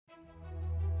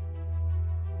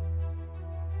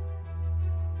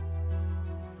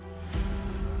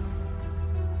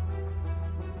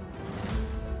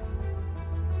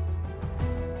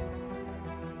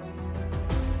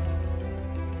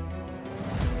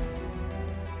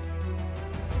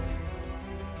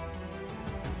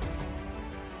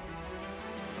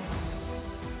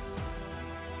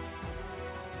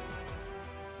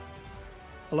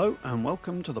Hello and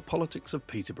welcome to the Politics of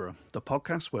Peterborough, the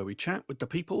podcast where we chat with the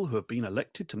people who have been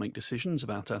elected to make decisions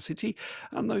about our city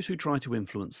and those who try to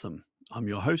influence them. I'm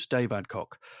your host, Dave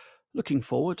Adcock. Looking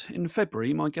forward, in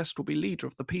February my guest will be leader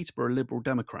of the Peterborough Liberal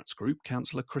Democrats group,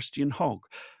 Councillor Christian Hogg,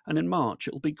 and in March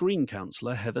it'll be Green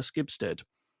Councillor Heather Skibstead.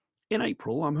 In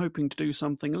April, I'm hoping to do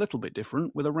something a little bit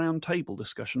different with a round-table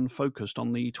discussion focused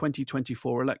on the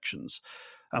 2024 elections.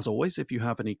 As always, if you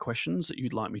have any questions that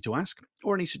you'd like me to ask,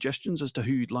 or any suggestions as to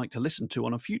who you'd like to listen to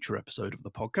on a future episode of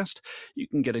the podcast, you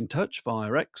can get in touch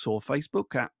via X or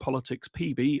Facebook at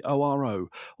politicspboro,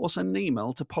 or send an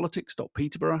email to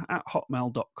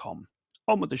politics.peterborough@hotmail.com.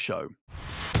 On with the show.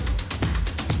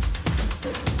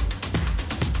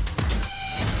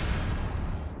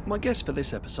 My guest for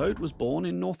this episode was born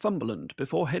in Northumberland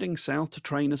before heading south to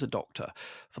train as a doctor.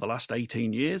 For the last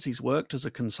 18 years, he's worked as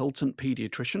a consultant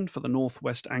paediatrician for the North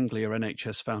West Anglia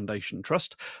NHS Foundation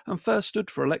Trust and first stood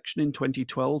for election in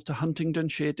 2012 to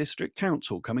Huntingdonshire District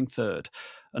Council, coming third.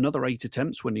 Another 8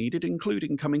 attempts were needed,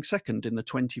 including coming second in the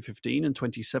 2015 and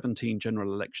 2017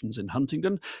 general elections in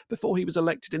Huntingdon, before he was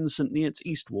elected in the St Neots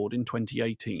East Ward in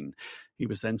 2018. He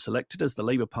was then selected as the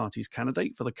Labour Party's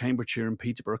candidate for the Cambridgeshire and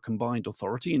Peterborough Combined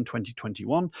Authority in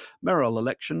 2021 mayoral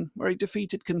election, where he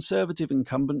defeated Conservative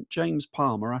incumbent James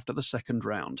Palmer after the second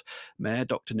round. Mayor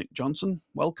Dr Nick Johnson,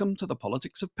 welcome to the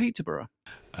Politics of Peterborough.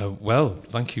 Well,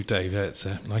 thank you, Dave. It's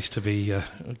nice to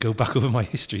go back over my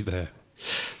history there.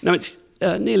 Now, it's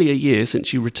nearly a year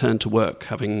since you returned to work,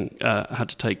 having had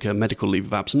to take a medical leave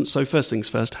of absence. So first things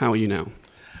first, how are you now?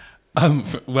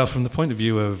 Well, from the point of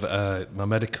view of my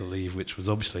medical leave, which was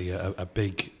obviously a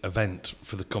big event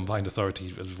for the Combined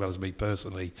Authority as well as me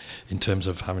personally, in terms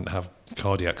of having to have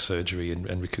cardiac surgery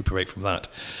and recuperate from that.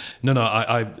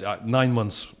 I 9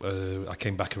 months, I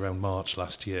came back around March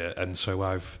last year, and so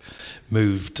I've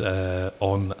moved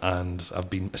on and I've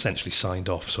been essentially signed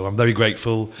off. So I'm very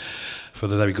grateful for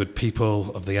the very good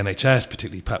people of the NHS,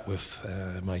 particularly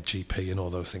Petworth, my GP and all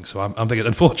those things. So I'm thinking,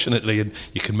 unfortunately, and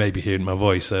you can maybe hear in my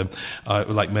voice, I,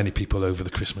 like many people over the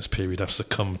Christmas period, I've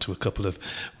succumbed to a couple of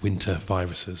winter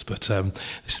viruses. But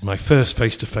this is my first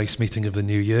face-to-face meeting of the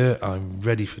new year. I'm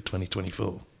ready for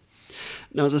 2024.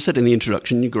 Now, as I said in the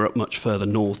introduction, you grew up much further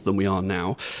north than we are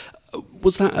now.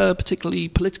 Was that a particularly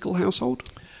political household?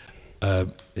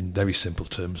 In very simple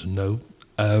terms, no.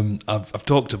 I've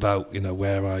talked about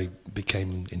where I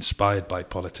became inspired by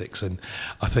politics, and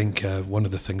I think one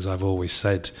of the things I've always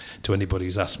said to anybody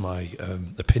who's asked my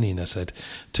opinion, I said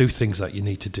 2 things that you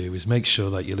need to do is make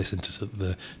sure that you listen to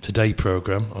the Today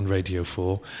programme on Radio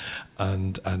 4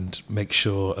 and make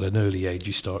sure at an early age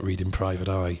you start reading Private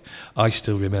Eye. I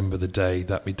still remember the day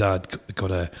that my dad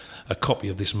got a copy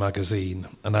of this magazine,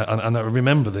 and I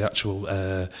remember the actual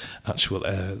the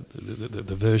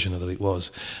version that it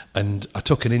was, and I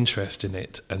took an interest in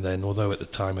it. And then, although at the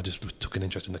time I just took an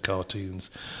interest in the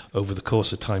cartoons, over the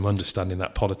course of time understanding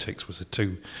that politics was a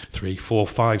 2, 3, 4,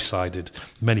 5-sided,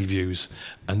 many views,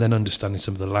 and then understanding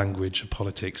some of the language of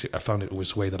politics, I found it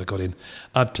was a way that I got in.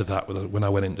 Add to that, when I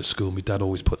went into school, my dad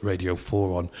always put Radio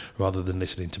 4 on rather than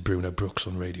listening to Bruno Brooks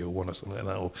on Radio 1 or something like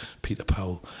that, or Peter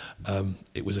Powell.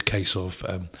 It was a case of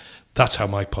that's how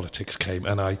my politics came.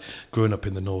 And I, growing up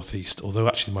in the northeast, although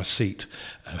actually my seat,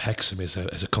 Hexham, is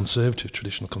a conservative,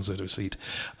 traditional conservative seat,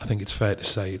 I think it's fair to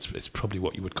say it's probably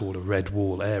what you would call a red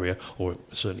wall area, or it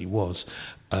certainly was.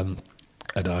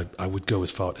 And I would go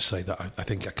as far to say that I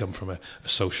think I come from a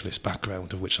socialist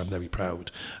background, of which I'm very proud.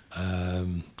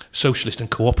 Socialist and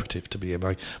cooperative to be.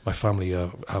 My family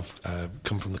have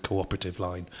come from the cooperative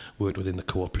line, worked within the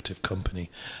cooperative company.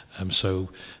 So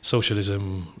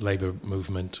socialism, labour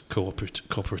movement,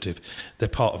 cooperative, they're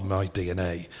part of my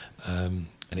DNA. And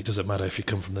it doesn't matter if you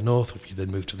come from the north or if you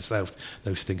then move to the south,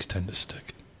 those things tend to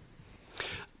stick.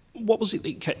 What was it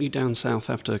that kept you down south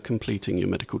after completing your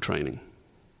medical training?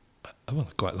 Well,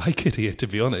 I quite like it here, to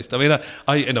be honest. I mean,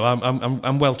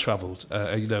 I'm well travelled.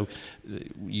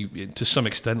 You to some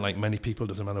extent, like many people,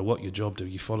 doesn't matter what your job do,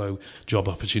 you follow job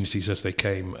opportunities as they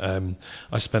came.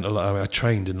 I spent a lot. I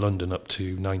trained in London up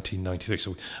to 1993,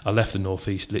 so I left the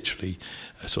northeast literally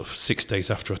sort of 6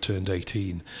 days after I turned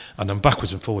 18, and I'm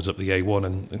backwards and forwards up the A1.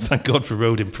 And thank God for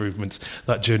road improvements.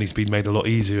 That journey's been made a lot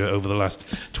easier over the last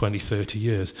 20, 30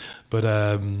 years. But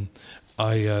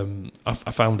I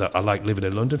found that I liked living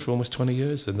in London for almost 20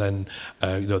 years, and then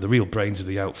the real brains of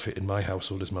the outfit in my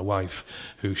household is my wife,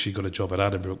 who she got a job at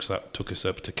Addenbrooke's that took us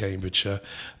up to Cambridgeshire,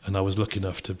 and I was lucky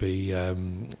enough to be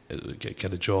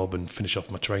get a job and finish off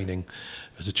my training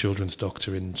as a children's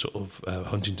doctor in sort of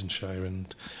Huntingdonshire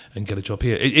and get a job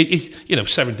here. It's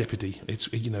serendipity. It's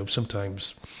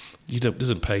sometimes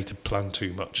doesn't pay to plan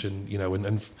too much, and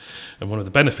one of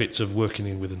the benefits of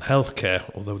working within healthcare,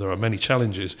 although there are many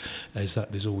challenges, is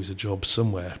that there's always a job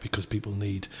somewhere because people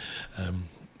need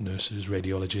nurses,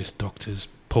 radiologists, doctors,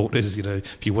 porters.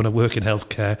 If you want to work in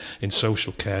healthcare, in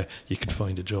social care, you can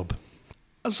find a job.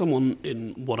 As someone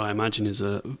in what I imagine is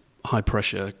a high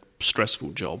pressure,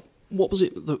 stressful job, what was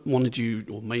it that wanted you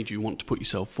or made you want to put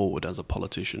yourself forward as a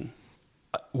politician?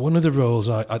 One of the roles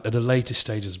at the later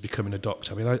stages of becoming a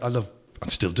doctor, I mean, I love, I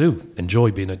still do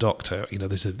enjoy being a doctor.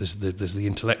 There's the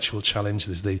intellectual challenge,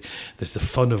 there's the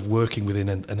fun of working within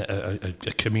a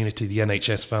community, the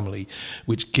NHS family,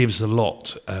 which gives a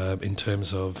lot in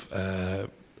terms of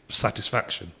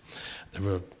satisfaction.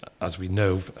 There are, as we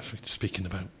know, speaking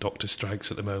about doctor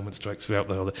strikes at the moment, strikes throughout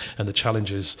the whole, and the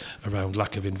challenges around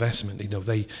lack of investment,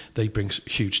 they bring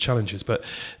huge challenges. But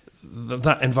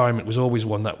that environment was always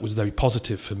one that was very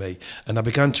positive for me, and I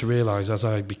began to realise as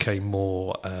I became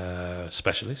more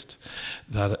specialist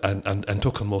that and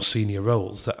took on more senior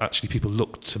roles that actually people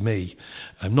looked to me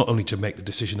not only to make the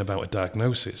decision about a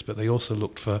diagnosis, but they also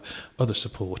looked for other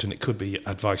support, and it could be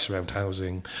advice around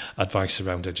housing, advice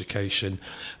around education,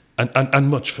 and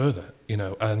much further.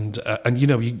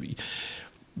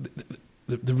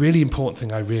 The really important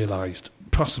thing I realised,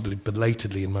 possibly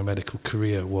belatedly in my medical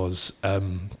career, was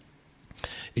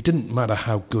it didn't matter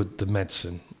how good the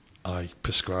medicine I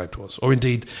prescribed was, or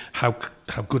indeed how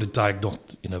good a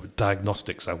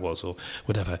diagnostics I was, or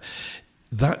whatever.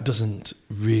 That doesn't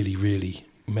really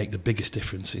make the biggest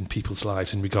difference in people's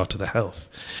lives in regard to their health.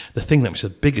 The thing that makes the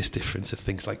biggest difference are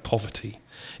things like poverty.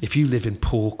 If you live in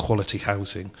poor quality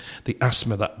housing, the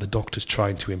asthma that the doctor's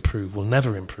trying to improve will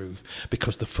never improve,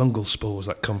 because the fungal spores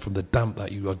that come from the damp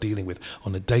that you are dealing with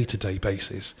on a day-to-day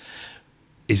basis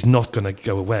is not going to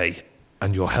go away,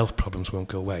 and your health problems won't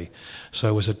go away.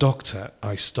 So as a doctor,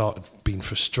 I started being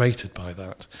frustrated by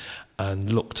that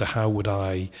and looked to how would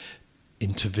I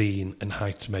intervene and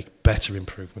how to make better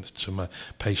improvements to my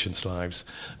patients' lives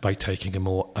by taking a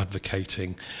more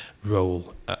advocating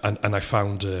role. And I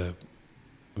found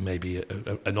maybe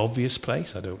an obvious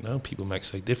place, I don't know, people might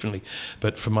say differently,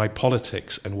 but for my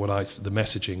politics and the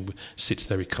messaging sits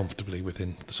very comfortably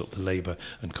within the sort of the Labour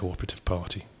and Cooperative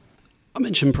Party. I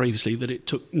mentioned previously that it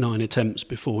took 9 attempts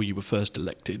before you were first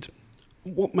elected.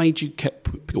 What made you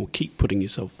keep putting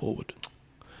yourself forward?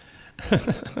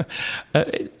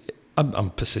 I'm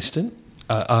persistent.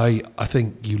 I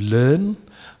think you learn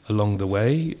along the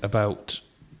way about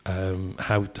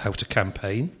how to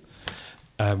campaign.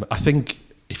 I think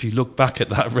if you look back at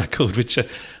that record, which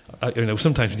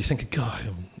sometimes when you think, God,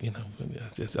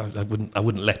 I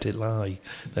wouldn't let it lie.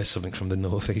 There's something from the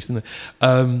northeast, isn't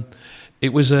there?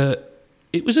 It was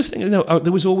a thing.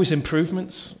 There was always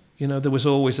improvements. There was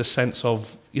always a sense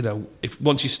of, if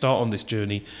once you start on this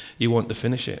journey, you want to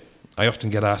finish it. I often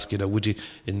get asked, would you,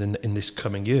 in this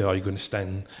coming year, are you going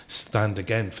to stand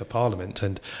again for Parliament?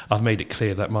 And I've made it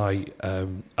clear that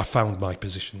I found my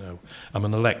position now. I'm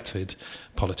an elected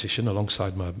politician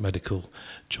alongside my medical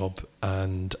job,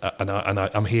 and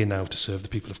I'm here now to serve the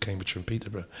people of Cambridge and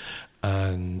Peterborough.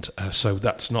 And so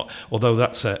that's not, although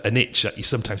that's an itch that you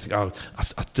sometimes think,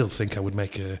 I still think I would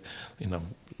make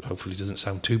hopefully it doesn't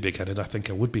sound too big-headed, I think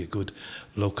I would be a good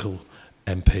local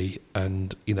MP.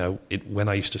 And when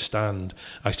I used to stand,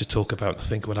 I used to talk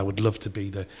about I would love to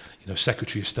be the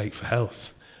Secretary of State for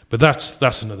Health, but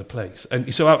that's another place.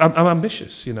 And so I'm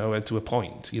ambitious, to a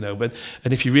point, but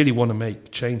if you really want to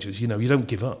make changes, you don't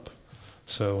give up.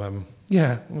 So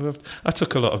I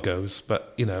took a lot of goes,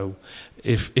 but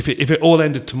if it all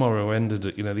ended tomorrow, or ended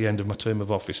at the end of my term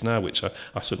of office now, which I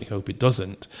certainly hope it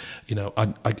doesn't,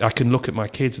 I can look at my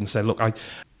kids and say, look,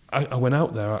 I went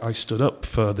out there, I stood up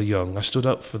for the young, I stood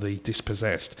up for the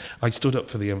dispossessed, I stood up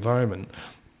for the environment,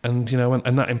 and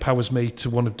and that empowers me to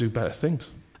want to do better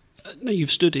things. Now,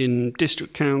 you've stood in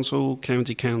district council,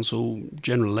 county council,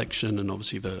 general election, and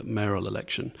obviously the mayoral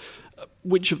election.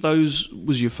 Which of those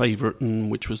was your favourite,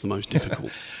 and which was the most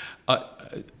difficult?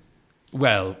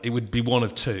 Well, it would be one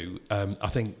of two. I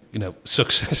think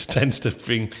success tends to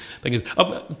bring things.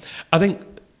 I think.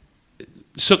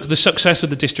 The success of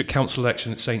the district council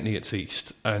election at St Neots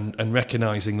East, and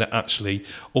recognising that actually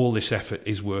all this effort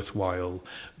is worthwhile,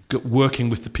 working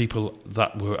with the people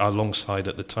that were alongside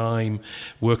at the time,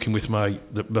 working with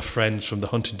the friends from the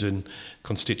Huntingdon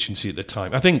constituency at the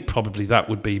time. I think probably that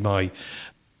would be my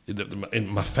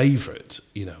favourite,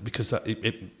 because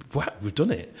we've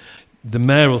done it. The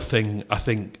mayoral thing, I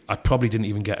think I probably didn't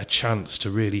even get a chance to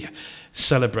really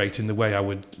celebrate in the way I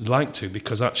would like to,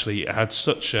 because actually it had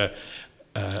such a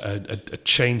a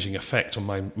changing effect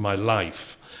on my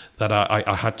life, that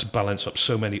I had to balance up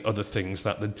so many other things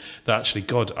that actually,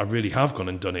 God, I really have gone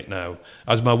and done it now.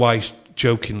 As my wife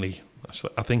jokingly,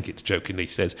 I think it's jokingly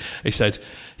says,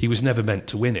 he was never meant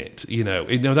to win it.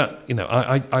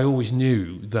 I always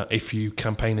knew that if you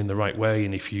campaign in the right way,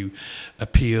 and if you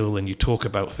appeal and you talk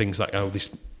about things like,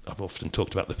 I've often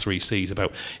talked about the 3 C's,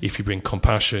 about if you bring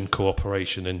compassion,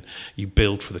 cooperation, and you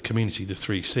build for the community, the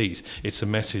 3 C's, it's a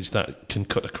message that can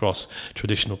cut across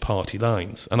traditional party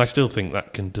lines. And I still think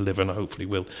that can deliver, and I hopefully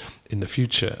will in the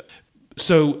future.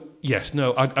 So, yes,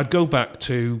 no, I'd go back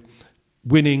to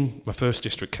winning my first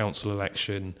district council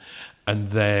election, and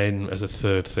then as a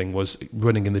third thing was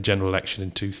running in the general election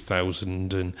in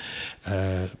 2000 and,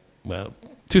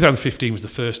 2015 was the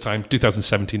first time.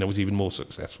 2017 I was even more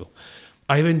successful.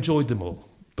 I have enjoyed them all,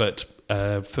 but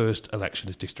first election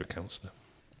as district councillor.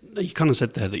 You kind of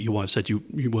said there that your wife said you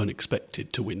weren't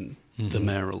expected to win the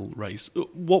mayoral race.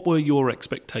 What were your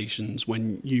expectations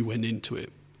when you went into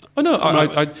it? Oh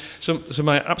no! So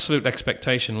my absolute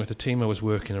expectation with the team I was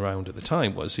working around at the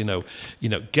time was,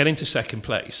 get into second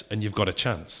place and you've got a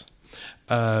chance.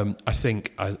 I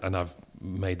think, and I've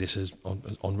made this as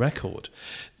on record.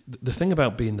 The thing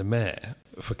about being the mayor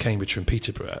for Cambridgeshire and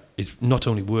Peterborough is not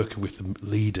only working with the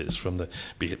leaders from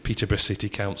be it Peterborough City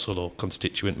Council or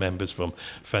constituent members from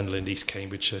Fenland, East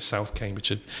Cambridgeshire, South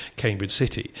Cambridgeshire, Cambridge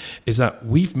City, is that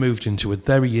we've moved into a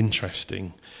very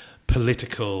interesting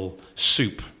political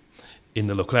soup in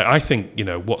the local area. I think,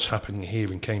 what's happening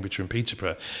here in Cambridgeshire and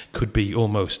Peterborough could be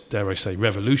almost, dare I say,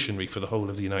 revolutionary for the whole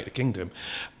of the United Kingdom.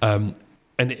 And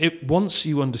once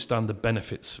you understand the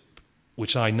benefits,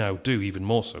 which I now do even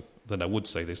more so than I would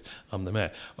say this, I'm the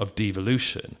mayor, of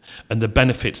devolution, and the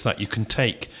benefits that you can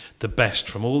take the best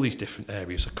from all these different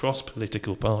areas across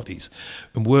political parties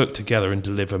and work together and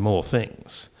deliver more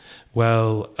things,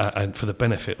 and for the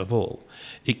benefit of all,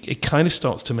 it kind of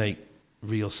starts to make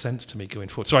real sense to me going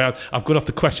forward. Sorry, I've gone off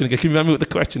the question again. Can you remember what the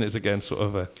question is again, sort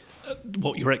of?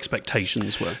 What your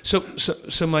expectations were?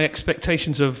 So my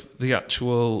expectations of the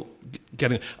actual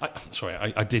getting...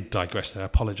 I did digress there, I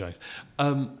apologise.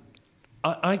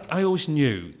 I always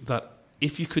knew that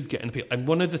if you could get an appeal, and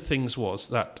one of the things was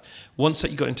that once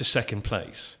that you got into second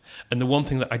place, and the one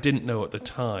thing that I didn't know at the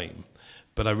time,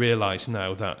 but I realise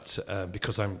now that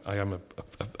because I am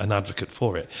an advocate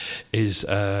for it, is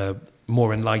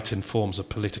more enlightened forms of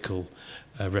political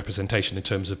representation in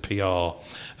terms of PR,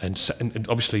 and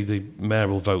obviously the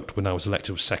mayoral vote when I was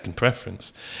elected was second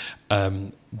preference.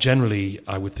 Generally,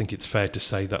 I would think it's fair to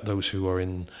say that those who are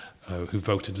who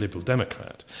voted Liberal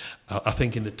Democrat, I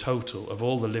think in the total of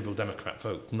all the Liberal Democrat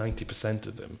vote, 90%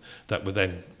 of them that were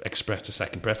then expressed as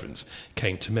second preference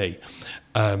came to me.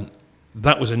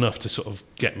 That was enough to sort of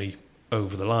get me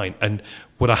over the line. And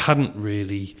what I hadn't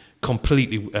really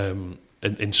completely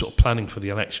in sort of planning for the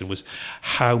election was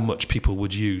how much people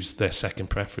would use their second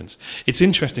preference. It's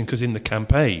interesting because in the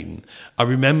campaign, I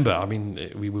remember,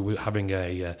 we were having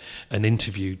an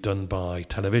interview done by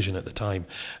television at the time,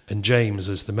 and James,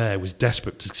 as the mayor, was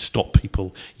desperate to stop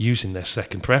people using their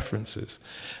second preferences.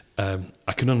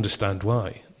 I can understand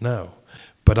why now,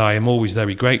 but I am always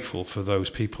very grateful for those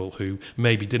people who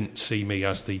maybe didn't see me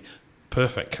as the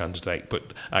perfect candidate,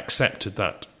 but accepted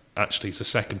that actually it's a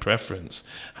second preference.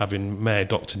 Having Mayor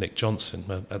Dr. Nick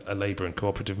Johnson, a Labour and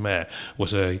cooperative mayor,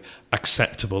 was a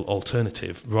acceptable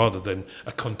alternative rather than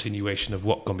a continuation of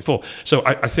what gone before. So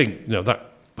I think that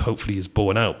hopefully is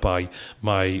borne out by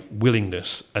my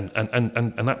willingness and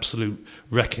an absolute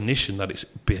recognition that it's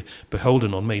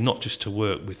beholden on me not just to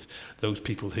work with those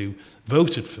people who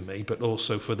voted for me, but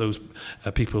also for those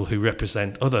people who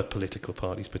represent other political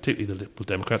parties, particularly the Liberal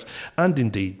Democrats, and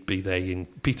indeed be they in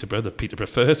Peterborough, the Peterborough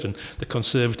First, and the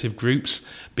Conservative groups,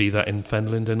 be that in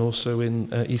Fenland and also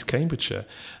in East Cambridgeshire.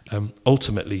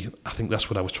 Ultimately, I think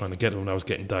that's what I was trying to get when I was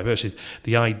getting diverse, is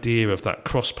the idea of that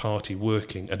cross-party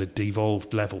working at a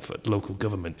devolved level for local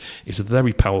government is a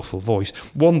very powerful voice,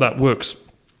 one that works,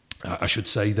 I should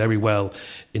say, very well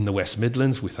in the West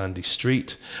Midlands with Andy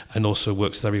Street, and also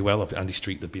works very well. Andy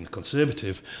Street had been a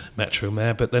Conservative Metro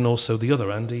Mayor, but then also the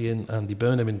other Andy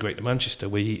Burnham in Greater Manchester,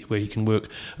 where he can work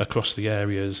across the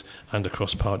areas and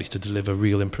across parties to deliver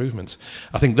real improvements.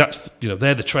 I think that's,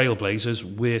 they're the trailblazers.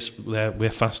 We're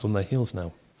fast on their heels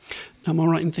now. Am I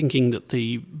right in thinking that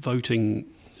the voting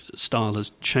style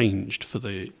has changed for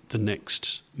the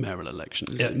next mayoral election?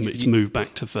 It's moved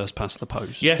back to first past the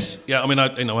post. Yes, yeah.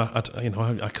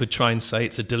 I could try and say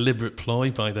it's a deliberate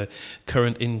ploy by the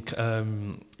current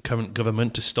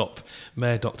government to stop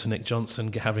Mayor Dr. Nick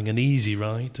Johnson having an easy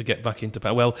ride to get back into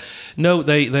power. Well, no,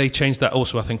 they changed that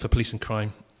also, I think, for police and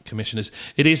crime commissioners.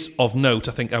 It is of note,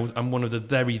 I think I'm one of the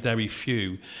very, very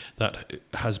few that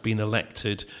has been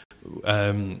elected.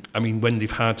 When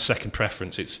they've had second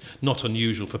preference, it's not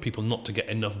unusual for people not to get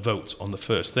enough votes on the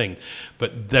first thing,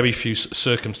 but very few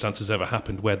circumstances ever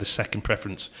happened where the second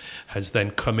preference has then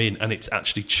come in and it's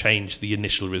actually changed the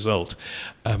initial result.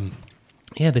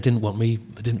 They didn't want me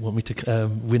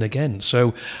to win again.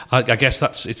 So I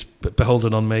guess it's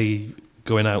beholden on me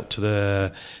going out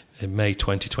to in May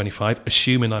 2025,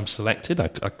 assuming I'm selected. I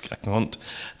can't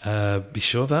be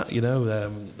sure of that.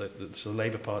 It's the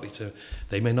Labour Party.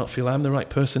 They may not feel I'm the right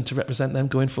person to represent them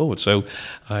going forward. So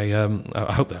I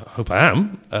hope I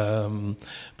am.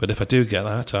 But if I do get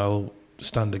that, I'll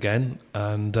stand again,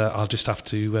 and I'll just have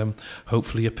to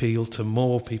hopefully appeal to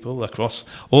more people across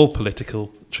all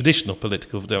traditional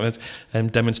political domains,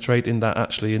 and demonstrating that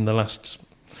actually in the last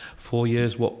 4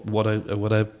 years what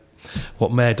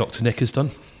Mayor Dr. Nick has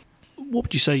done. What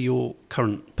would you say your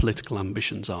current political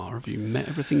ambitions are? Have you met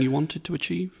everything you wanted to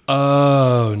achieve?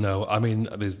 Oh, no. I mean,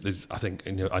 I think,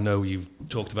 I know you've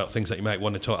talked about things that you might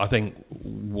want to talk. I think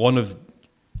one of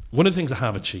the things I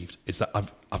have achieved is that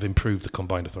I've improved the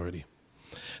Combined Authority.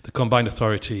 The Combined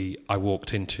Authority I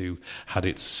walked into had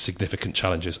its significant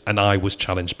challenges, and I was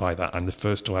challenged by that. I'm the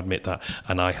first to admit that,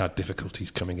 and I had difficulties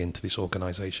coming into this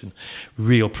organisation.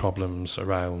 Real problems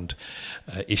around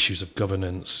issues of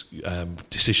governance,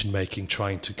 decision-making,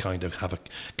 trying to kind of have a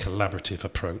collaborative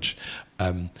approach.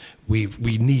 We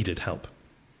needed help.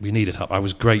 I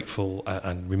was grateful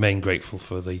and remain grateful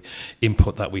for the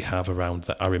input that we have around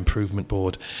our improvement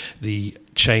board. The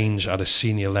change at a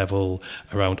senior level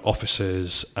around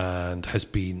officers and has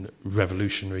been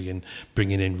revolutionary in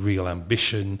bringing in real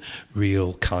ambition,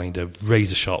 real kind of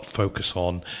razor-sharp focus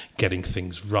on getting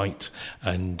things right,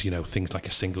 and things like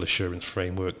a single assurance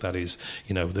framework that is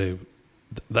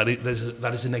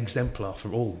that is an exemplar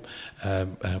for all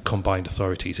combined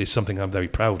authorities. Is something I'm very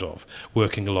proud of,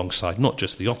 working alongside not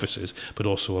just the officers but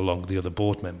also along the other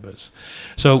board members.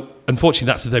 So unfortunately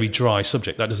that's a very dry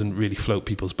subject that doesn't really float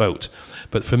people's boat,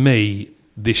 but for me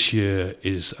this year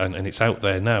is, and it's out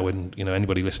there now, and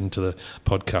anybody listening to the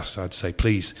podcast, I'd say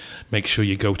please make sure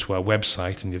you go to our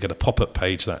website and you'll get a pop-up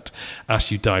page that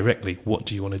asks you directly what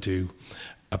do you want to do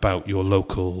about your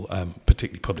local,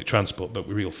 particularly public transport, but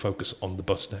we real focus on the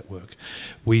bus network.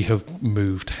 We have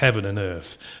moved heaven and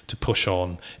earth to push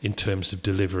on in terms of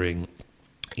delivering,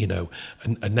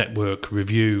 a network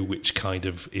review which kind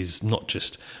of is not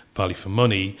just value for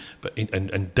money, but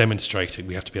and demonstrating.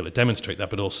 We have to be able to demonstrate that,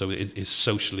 but also is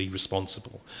socially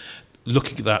responsible.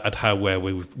 Looking at that, where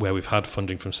we've had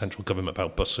funding from central government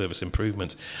about bus service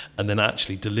improvement, and then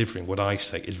actually delivering what I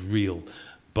say is real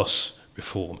bus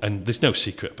reform. And there's no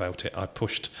secret about it. I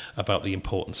pushed about the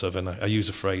importance of, and I use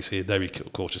a phrase here very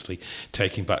cautiously,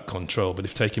 taking back control. But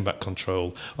if taking back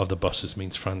control of the buses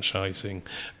means franchising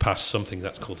past something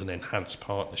that's called an enhanced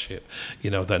partnership,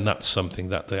 then that's something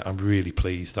that I'm really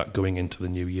pleased that going into the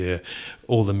new year,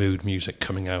 all the mood music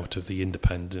coming out of the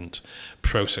independent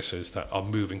processes that are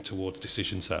moving towards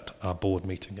decisions at our board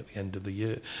meeting at the end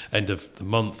of the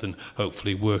month, and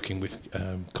hopefully working with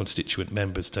constituent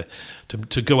members to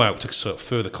go out to sort of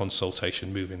further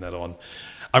consultation, moving that on.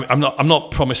 I'm not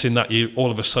promising that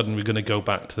all of a sudden we're going to go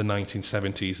back to the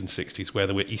 1970s and 60s where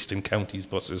there were Eastern Counties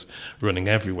buses running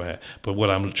everywhere. But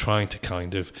what I'm trying to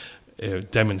kind of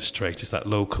demonstrate is that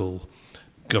local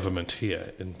government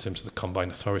here, in terms of the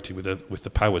Combined Authority, with the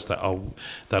powers that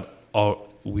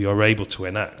we are able to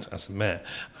enact as a mayor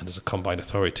and as a Combined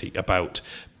Authority about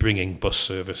bringing bus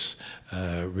service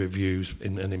reviews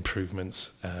and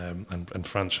improvements and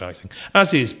franchising,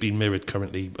 as is being mirrored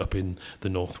currently up in the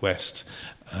Northwest,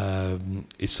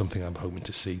 is something I'm hoping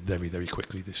to see very, very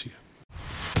quickly this year.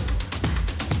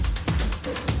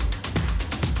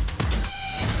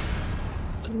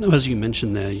 Now, as you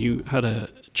mentioned there, you had a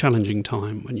challenging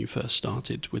time when you first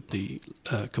started with the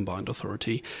Combined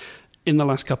Authority. In the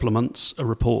last couple of months, a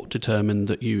report determined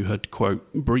that you had,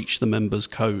 quote, breached the members'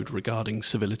 code regarding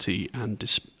civility and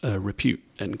repute,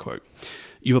 end quote.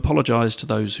 You've apologised to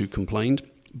those who complained,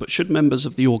 but should members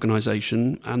of the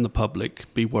organisation and the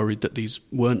public be worried that these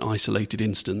weren't isolated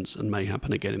incidents and may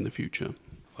happen again in the future?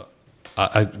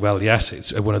 Well, yes,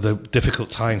 it's one of the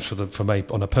difficult times for me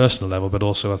on a personal level, but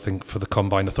also I think for the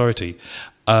Combined Authority.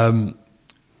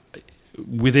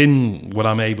 Within what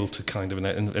I'm able to kind of,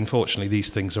 and unfortunately these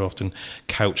things are often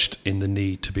couched in the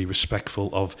need to be respectful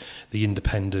of the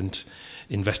independent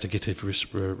investigative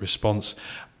response,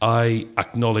 I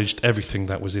acknowledged everything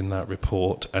that was in that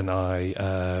report, and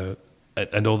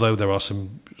and although there are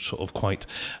some sort of quite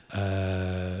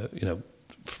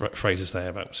phrases there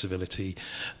about civility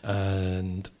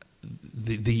and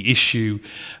the issue.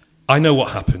 I know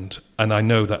what happened, and I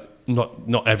know that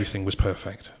not everything was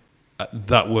perfect.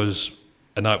 That was,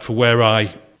 and for where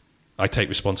I take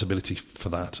responsibility for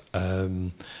that,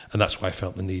 and that's why I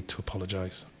felt the need to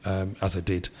apologise as I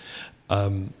did.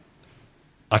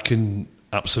 I can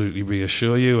absolutely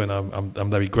reassure you, and I'm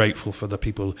very grateful for the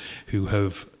people who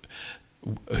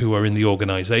are in the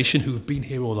organisation, who have been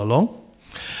here all along.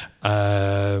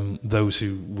 Those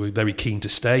who were very keen to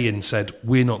stay and said,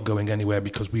 we're not going anywhere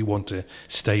because we want to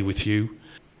stay with you.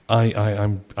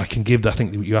 I can give. I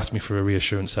think you asked me for a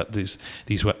reassurance that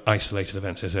these were isolated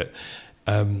events. Is it?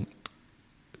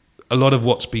 A lot of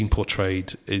what's been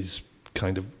portrayed is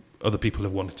kind of other people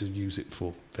have wanted to use it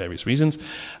for various reasons.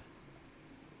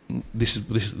 This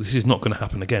is not going to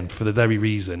happen again for the very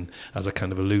reason, as I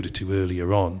kind of alluded to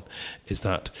earlier on, is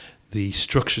that the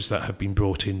structures that have been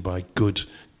brought in by good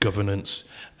governance,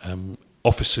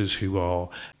 officers who are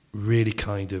really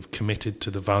kind of committed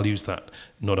to the values that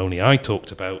not only I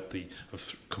talked about, the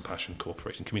Compassion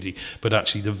Cooperation Committee, but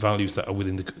actually the values that are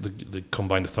within the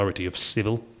combined authority of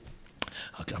civil.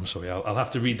 I'm sorry, I'll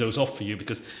have to read those off for you,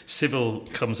 because civil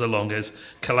comes along as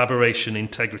collaboration,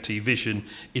 integrity, vision,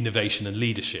 innovation and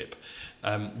leadership.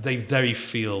 They very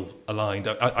feel aligned.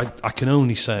 I can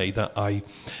only say that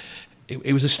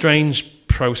it was a strange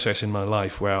process in my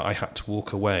life where I had to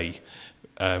walk away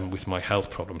with my health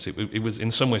problems. It was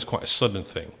in some ways quite a sudden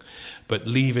thing, but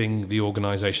leaving the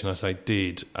organisation as I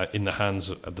did in the hands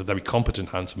of the very competent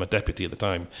hands of my deputy at the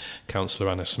time, Councillor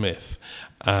Anna Smith,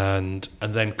 and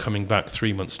then coming back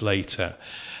 3 months later,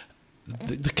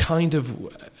 the kind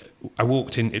of, I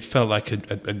walked in, it felt like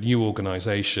a new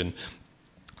organisation.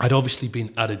 I'd obviously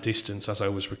been at a distance as I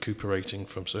was recuperating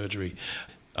from surgery.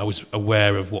 I was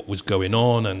aware of what was going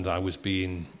on and I was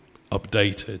being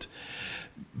updated,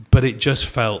 but it just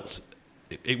felt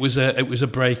it was a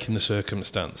break in the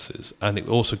circumstances, and it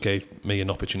also gave me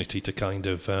an opportunity to kind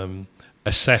of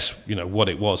assess, what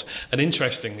it was. And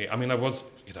interestingly, I mean,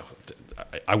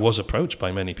 I was approached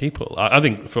by many people. I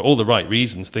think for all the right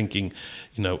reasons, thinking,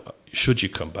 should you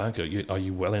come back? Are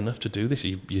you well enough to do this?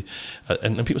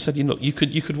 And people said, you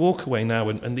could walk away now,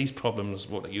 and these problems,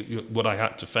 what I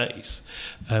had to face,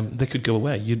 they could go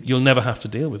away. You'll never have to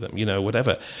deal with them,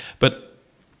 whatever. But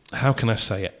how can I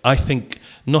say it? I think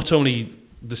not only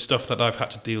the stuff that I've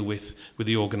had to deal with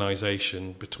the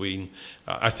organisation between,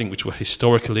 I think, which were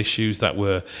historical issues that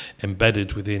were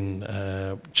embedded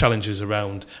within challenges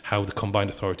around how the combined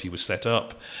authority was set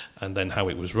up and then how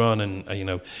it was run.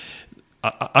 And,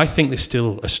 I think there's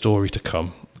still a story to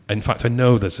come. In fact, I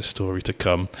know there's a story to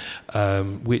come,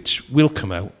 which will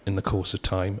come out in the course of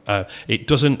time. It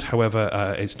doesn't,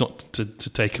 however, it's not to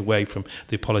take away from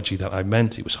the apology that I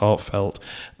meant. It was heartfelt.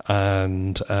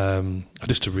 And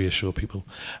just to reassure people,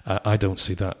 I don't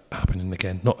see that happening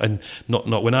again.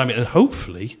 Not when I'm in. And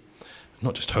hopefully,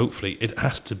 not just hopefully, it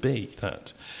has to be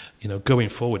that, going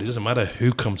forward, it doesn't matter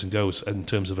who comes and goes in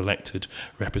terms of elected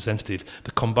representative.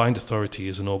 The combined authority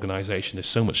as an organisation is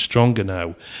so much stronger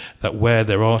now that where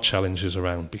there are challenges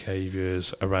around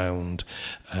behaviours, around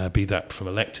be that from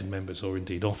elected members or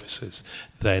indeed officers,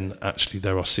 then actually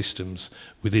there are systems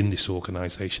within this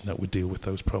organisation that would deal with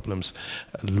those problems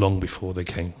long before they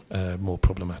became more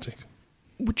problematic.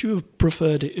 Would you have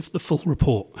preferred it if the full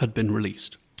report had been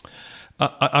released?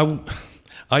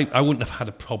 I wouldn't have had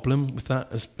a problem with that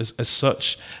as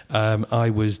such. I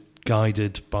was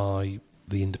guided by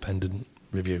the independent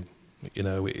review.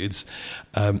 It's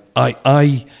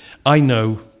I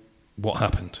know what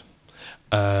happened.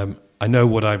 I know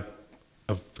what I've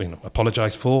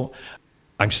apologised for.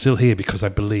 I'm still here because I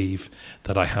believe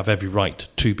that I have every right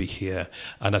to be here.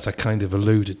 And as I kind of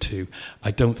alluded to,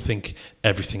 I don't think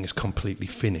everything is completely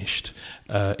finished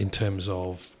in terms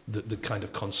of the kind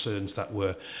of concerns that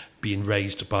were being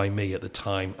raised by me at the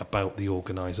time about the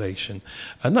organisation.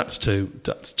 And that's to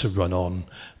run on.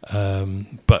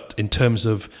 But in terms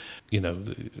of,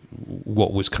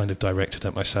 what was kind of directed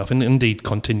at myself, and indeed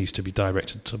continues to be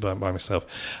directed by myself,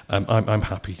 I'm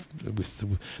happy with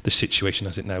the situation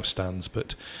as it now stands.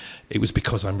 But it was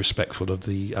because I'm respectful of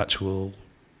the actual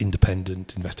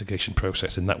independent investigation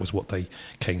process, and that was what they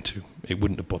came to. It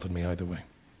wouldn't have bothered me either way.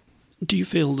 Do you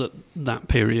feel that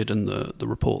period and the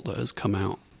report that has come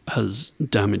out has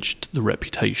damaged the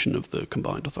reputation of the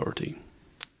combined authority?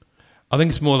 I think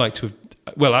it's more like to have,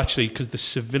 well, actually, because the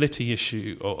civility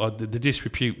issue or the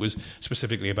disrepute was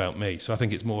specifically about me, so I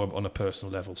think it's more on a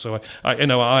personal level. So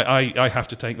I have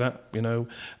to take that.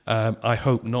 I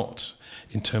hope not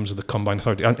in terms of the combined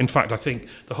authority. In fact, I think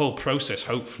the whole process,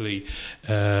 hopefully,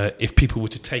 if people were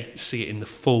to see it in the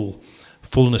full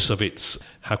fullness of its,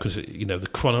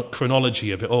 the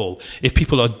chronology of it all. If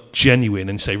people are genuine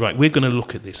and say, right, we're going to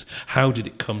look at this, how did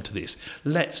it come to this?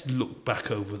 Let's look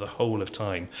back over the whole of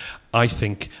time. I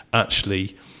think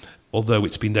actually, although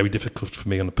it's been very difficult for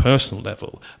me on a personal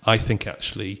level, I think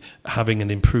actually having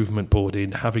an improvement board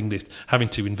having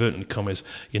to, inverted commas,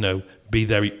 be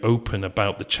very open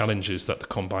about the challenges that the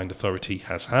Combined Authority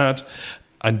has had,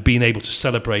 and being able to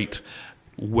celebrate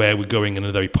where we're going in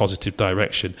a very positive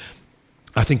direction,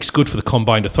 I think it's good for the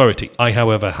Combined Authority. I,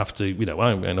 however, have to,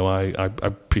 I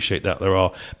appreciate that there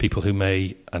are people who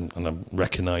may, and I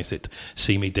recognise it,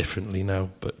 see me differently now.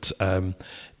 But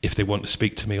if they want to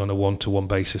speak to me on a one-to-one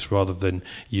basis rather than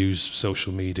use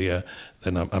social media,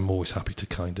 then I'm always happy to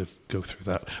kind of go through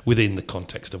that within the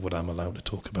context of what I'm allowed to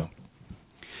talk about.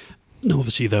 No,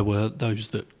 obviously there were those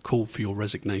that called for your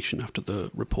resignation after the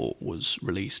report was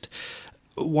released.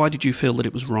 Why did you feel that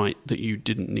it was right that you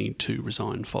didn't need to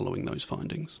resign following those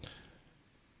findings?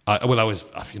 I've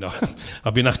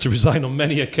been asked to resign on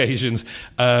many occasions.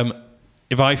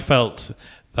 If I felt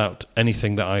that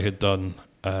anything that I had done,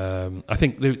 I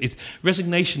think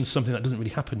resignation is something that doesn't really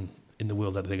happen in the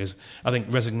world. I think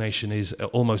resignation is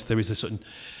almost, there is a certain,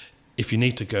 if you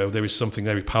need to go, there is something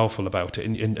very powerful about it,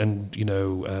 and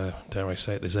dare I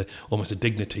say it, there's almost a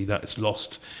dignity that is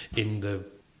lost in the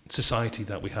society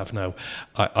that we have now.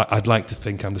 I'd like to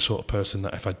think I'm the sort of person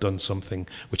that if I'd done something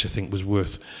which I think was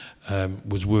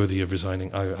worthy of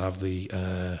resigning, I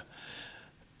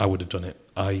would have done it.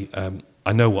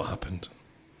 I know what happened.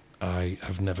 I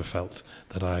have never felt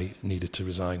that I needed to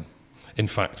resign. In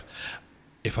fact,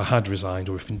 if I had resigned,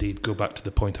 or if indeed go back to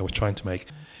the point I was trying to make,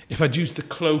 if I'd used the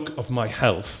cloak of my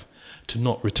health to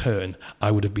not return,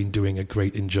 I would have been doing a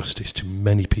great injustice to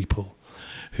many people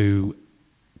who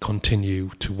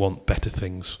continue to want better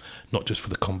things, not just for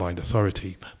the Combined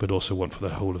Authority, but also want for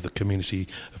the whole of the community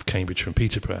of Cambridge and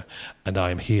Peterborough. And I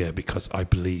am here because I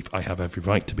believe I have every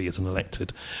right to be as an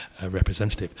elected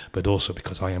representative, but also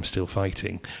because I am still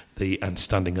fighting and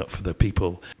standing up for the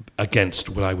people against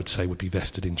what I would say would be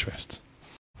vested interests.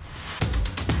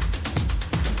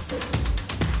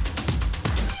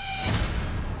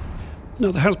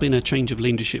 Now, there has been a change of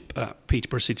leadership at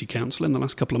Peterborough City Council in the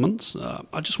last couple of months.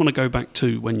 I just want to go back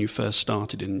to when you first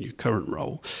started in your current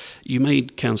role. You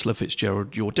made Councillor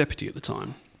Fitzgerald your deputy at the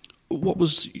time. What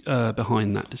was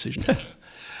behind that decision?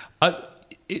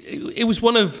 It was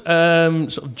one of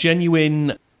sort of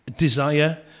genuine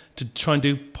desire to try and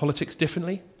do politics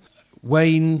differently.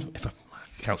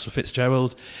 Councillor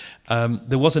Fitzgerald,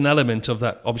 there was an element of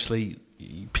that, obviously.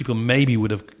 People maybe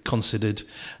would have considered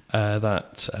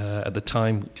that at the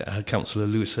time, Councillor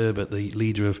Lewis Herbert, the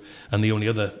leader of, and the only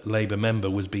other Labour member,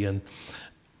 would be an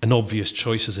obvious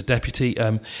choice as a deputy.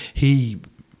 He,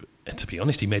 to be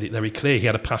honest, he made it very clear he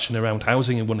had a passion around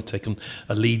housing and wanted to take on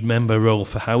a lead member role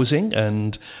for housing,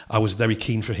 and I was very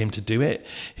keen for him to do it.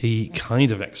 He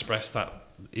kind of expressed that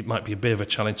it might be a bit of a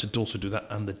challenge to also do that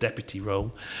and the deputy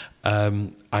role.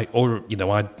 There's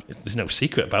no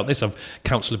secret about this.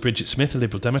 Councillor Bridget Smith, a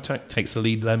Liberal Democrat, takes the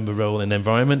lead member role in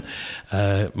environment.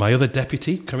 My other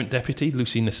current deputy,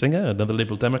 Lucina Singer, another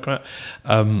Liberal Democrat,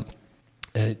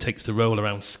 takes the role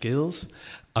around skills.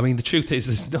 I mean, the truth is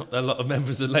there's not a lot of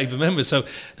members of Labour members.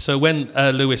 So when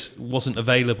Lewis wasn't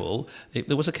available,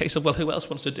 there was a case of, well, who else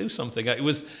wants to do something? It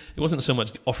wasn't so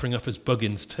much offering up as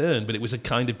Buggin's turn, but it was a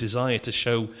kind of desire to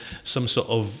show some sort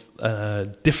of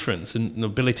difference and an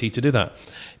ability to do that.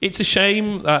 It's a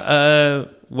shame that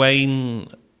Wayne,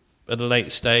 at a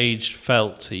late stage,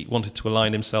 felt he wanted to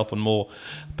align himself on more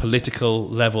political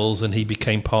levels, and he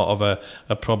became part of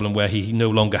a problem where he no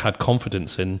longer had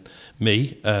confidence in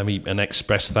me, and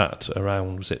expressed that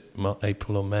around, was it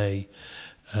April or May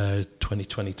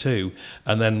 2022,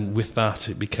 and then with that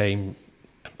it became.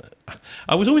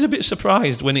 I was always a bit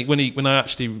surprised when I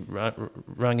actually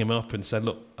rang him up and said,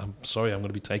 "Look, I'm sorry, I'm going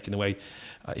to be taken away."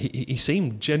 He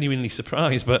seemed genuinely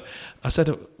surprised, but I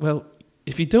said, "Well,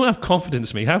 if you don't have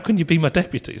confidence in me, how can you be my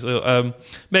deputy?" So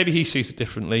maybe he sees it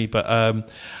differently, but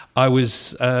I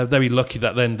was very lucky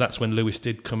that that's when Lewis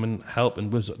did come and help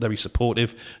and was very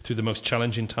supportive through the most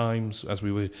challenging times as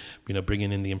we were,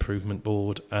 bringing in the improvement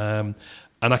board. And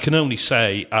I can only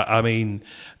say, I mean,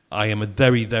 I am a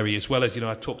very, very, as well as,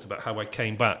 I talked about how I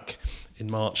came back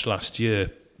in March last year.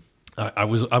 I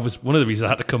was one of the reasons I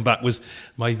had to come back was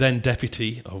my then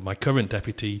deputy, or my current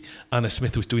deputy, Anna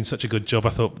Smith, was doing such a good job. I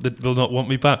thought they'll not want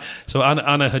me back. So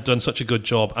Anna had done such a good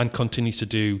job and continues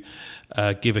to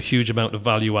give a huge amount of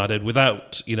value added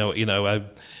without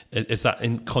is that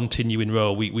in continuing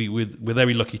role. We're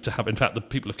very lucky to have, in fact, the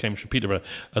people of Cambridge and Peterborough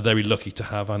are very lucky to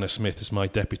have Anna Smith as my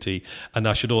deputy. And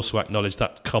I should also acknowledge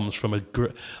that comes from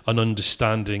an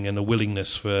understanding and a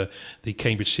willingness for the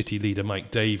Cambridge City leader,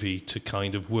 Mike Davey, to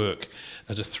kind of work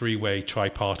as a three-way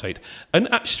tripartite. And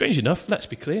strange enough, let's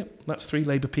be clear, that's three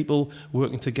Labour people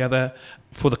working together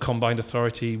for the combined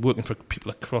authority, working for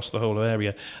people across the whole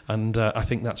area. And I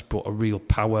think that's brought a real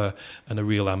power and a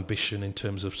real ambition in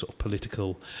terms of sort of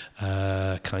political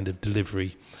kind of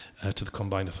delivery to the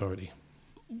combined authority.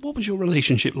 What was your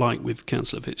relationship like with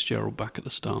Councillor Fitzgerald back at the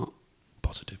start?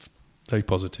 Positive, very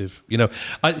positive. You know,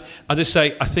 I just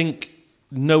say, I think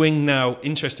knowing now,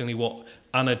 interestingly, what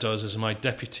Anna does as my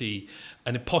deputy,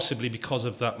 and possibly because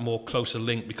of that more closer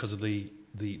link, because of the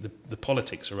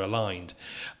politics are aligned,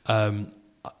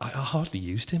 I hardly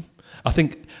used him. I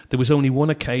think there was only one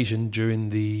occasion during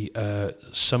the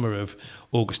summer of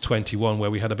August 21 where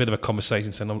we had a bit of a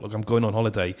conversation saying, look, I'm going on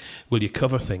holiday, will you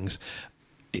cover things?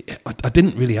 I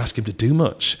didn't really ask him to do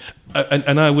much.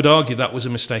 And I would argue that was a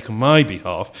mistake on my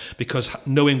behalf, because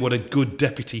knowing what a good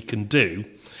deputy can do,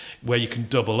 where you can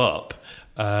double up.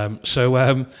 I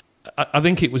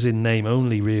think it was in name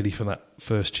only, really, for that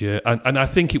first year. And I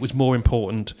think it was more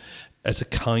important as a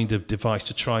kind of device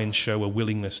to try and show a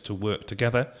willingness to work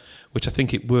together, which I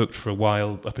think it worked for a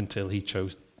while up until he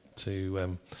chose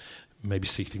to maybe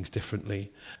see things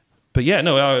differently. But yeah,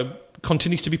 no,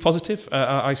 continues to be positive.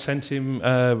 I sent him,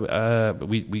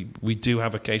 we do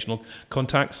have occasional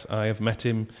contacts. I have met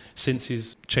him since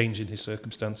his change in his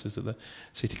circumstances at the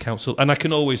City Council. And I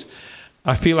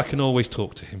feel I can always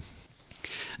talk to him.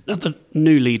 Now, the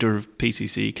new leader of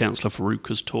PCC, Councillor Farouk,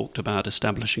 has talked about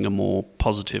establishing a more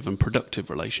positive and productive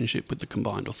relationship with the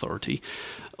combined authority.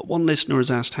 One listener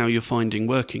has asked how you're finding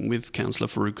working with Councillor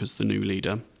Farouk as the new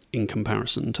leader in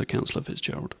comparison to Councillor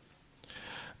Fitzgerald.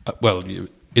 Well,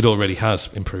 it already has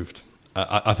improved.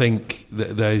 I think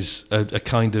that there's a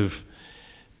kind of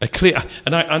a clear,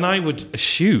 and I would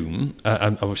assume,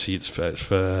 and obviously it's for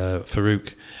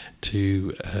Farouk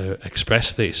to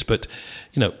express this, but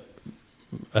you know,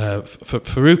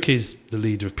 Farouk is the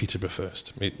leader of Peterborough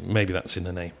First. Maybe that's in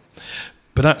the name,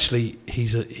 but actually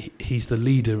he's the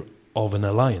leader of an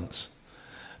alliance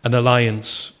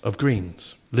of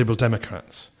Greens, Liberal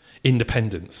Democrats,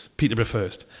 Independents, Peterborough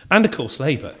First, and of course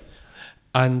Labour.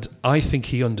 And I think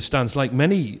he understands, like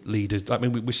many leaders. I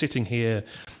mean, we're sitting here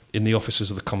in the offices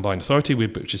of the Combined Authority,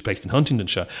 which is based in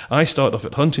Huntingdonshire. I started off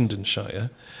at Huntingdonshire,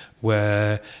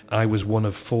 where I was one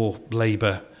of 4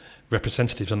 Labour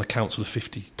representatives on the council of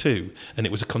 52, and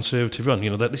it was a Conservative run. You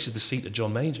know, that this is the seat of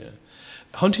John Major.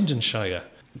 Huntingdonshire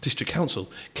District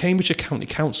Council, Cambridgeshire County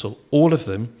Council, all of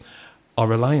them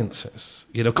are alliances.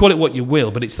 You know, call it what you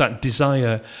will, but it's that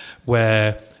desire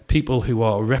where people who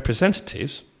are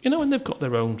representatives, you know, and they've got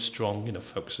their own strong, you know,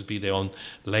 focuses, be they on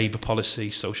labour policy,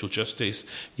 social justice,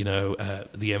 you know,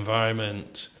 the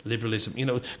environment, liberalism, you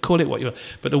know, call it what you will,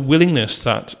 but a willingness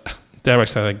that, dare I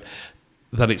say,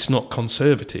 that it's not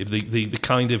conservative, the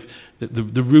kind of,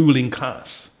 the ruling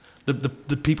class,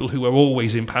 the people who are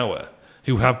always in power,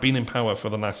 who have been in power for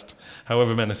the last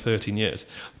however many 13 years.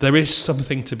 There is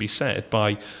something to be said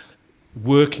by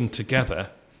working together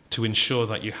to ensure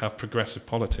that you have progressive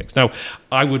politics. Now,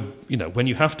 I would, you know, when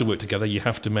you have to work together, you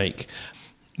have to make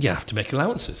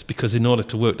allowances, because in order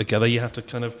to work together, you have to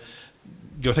kind of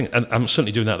go think. And I'm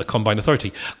certainly doing that at the Combined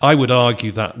Authority. I would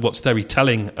argue that what's very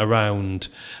telling around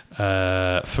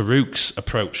Farouk's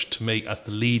approach to me as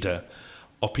the leader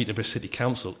of Peterborough City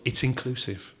Council, it's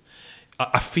inclusive.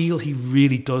 I feel he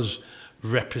really does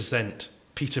represent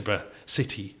Peterborough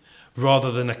City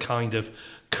rather than a kind of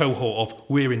cohort of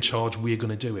we're in charge, we're going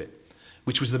to do it,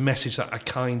 which was the message that I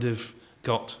kind of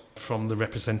got from the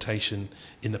representation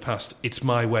in the past. It's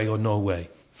my way or no way.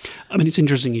 I mean, it's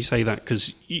interesting you say that,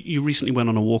 because you recently went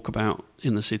on a walkabout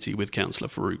in the city with Councillor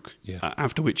Farouk,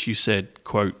 after which you said,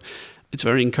 quote, "It's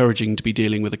very encouraging to be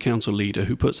dealing with a council leader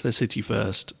who puts their city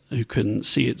first, who can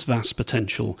see its vast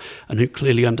potential, and who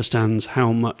clearly understands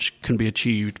how much can be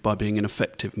achieved by being an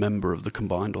effective member of the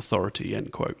combined authority,"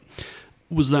 end quote.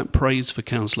 Was that praise for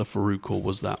Councillor Farouk, or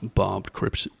was that barbed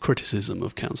criticism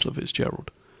of Councillor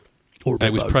Fitzgerald? Or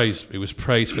it was praise. It was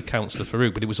praise for Councillor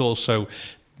Farouk, but it was also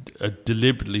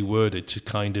deliberately worded to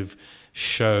kind of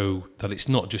show that it's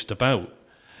not just about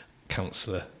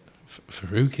Councillor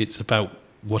Farouk, it's about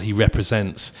what he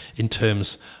represents in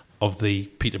terms of the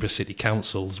Peterborough City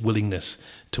Council's willingness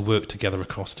to work together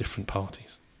across different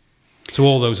parties. So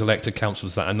all those elected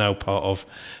councillors that are now part of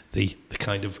the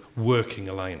kind of working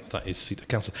alliance that is City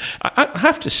Council. I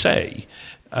have to say,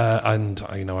 and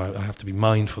I have to be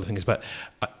mindful of things, but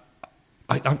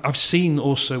I've seen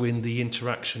also in the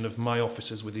interaction of my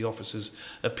officers with the officers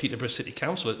at Peterborough City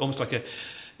Council, almost like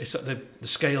it's like the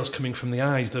scales coming from the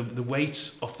eyes, the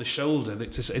weight off the shoulder.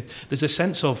 There's a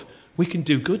sense of we can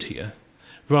do good here,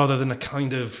 rather than a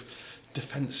kind of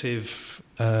defensive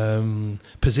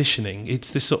positioning.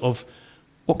 It's this sort of,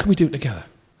 what can we do together?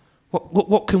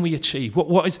 What can we achieve?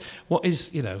 What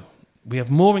is we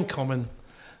have more in common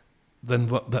than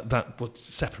what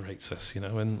separates us,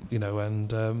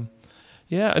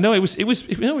 yeah, no, it was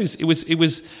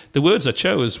the words I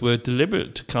chose were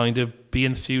deliberate to kind of be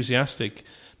enthusiastic,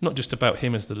 not just about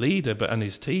him as the leader, and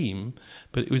his team,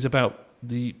 but it was about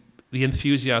the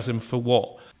enthusiasm for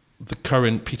what the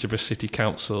current Peterborough City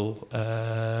Council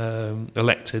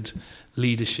elected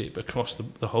leadership across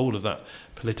the whole of that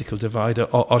political divide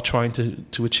are trying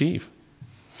to achieve.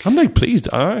 I'm very pleased.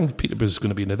 I think Peterborough's going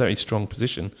to be in a very strong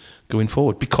position going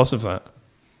forward because of that.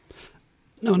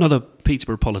 Now, another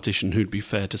Peterborough politician who'd be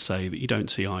fair to say that you don't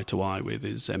see eye to eye with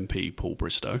is MP Paul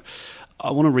Bristow.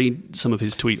 I want to read some of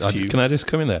his tweets to you. Can I just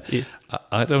come in there? Yeah.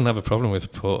 I don't have a problem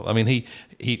with Paul. I mean, he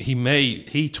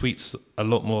tweets a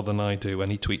lot more than I do,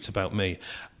 and he tweets about me.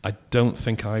 I don't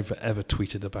think I've ever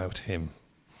tweeted about him.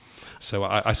 So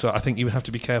I think you have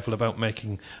to be careful about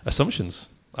making assumptions.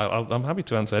 I'm happy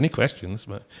to answer any questions,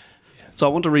 but... So I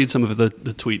want to read some of the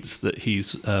tweets that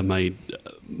he's made,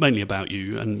 mainly about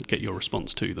you, and get your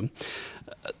response to them.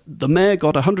 The Mayor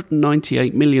got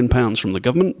 £198 million from the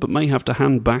government, but may have to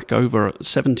hand back over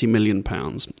 £70 million.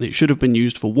 It should have been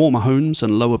used for warmer homes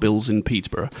and lower bills in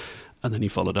Peterborough. And then he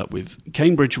followed up with,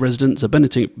 Cambridge residents are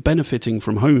benefiting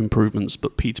from home improvements,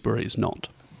 but Peterborough is not.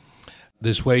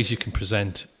 There's ways you can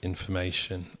present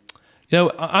information. There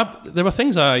are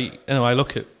things I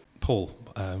look at Paul.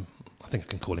 I think I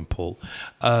can call him Paul.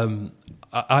 I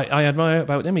admire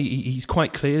about him. He's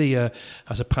quite clearly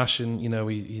has a passion.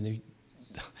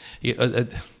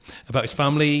 About his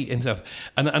family and stuff.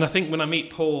 And I think when I meet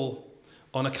Paul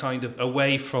on a kind of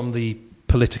away from the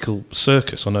political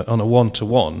circus on a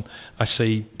one-to-one, I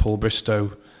see Paul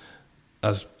Bristow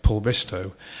as Paul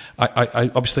Bristow.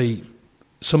 I obviously,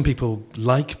 some people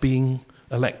like being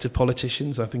elected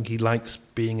politicians. I think he likes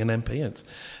being an MP.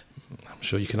 I'm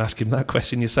sure you can ask him that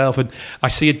question yourself. And I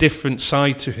see a different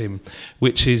side to him,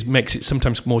 which makes it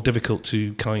sometimes more difficult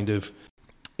to kind of...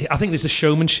 I think there's a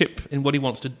showmanship in what he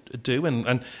wants to do,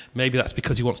 and maybe that's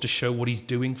because he wants to show what he's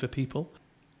doing for people.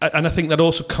 And I think that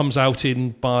also comes out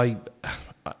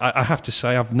I have to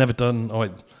say, I've never done... I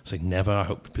say never, I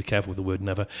hope to be careful with the word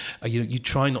never. You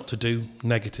try not to do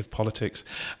negative politics.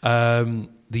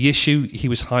 The issue he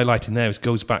was highlighting there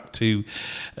goes back to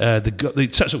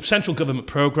the central government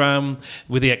programme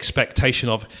with the expectation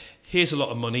of, here's a lot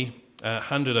of money,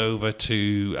 hand it over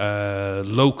to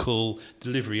local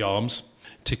delivery arms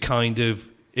to kind of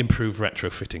improve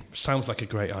retrofitting. Sounds like a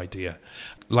great idea.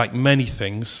 Like many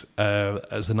things,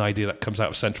 as an idea that comes out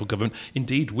of central government,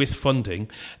 indeed with funding,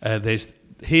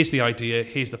 here's the idea,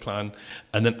 here's the plan,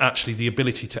 and then actually the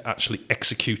ability to actually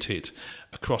execute it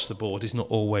across the board is not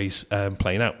always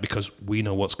playing out, because we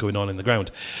know what's going on in the ground.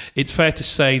 It's fair to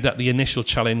say that the initial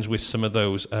challenge with some of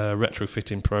those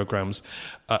retrofitting programmes,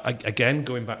 again,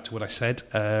 going back to what I said,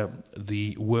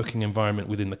 the working environment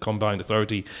within the Combined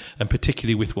Authority, and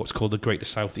particularly with what's called the Greater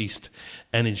South East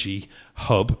Energy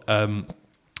Hub,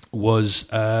 was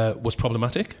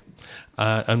problematic.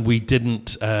 And we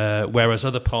didn't, whereas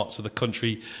other parts of the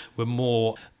country were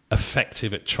more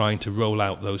effective at trying to roll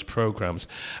out those programs.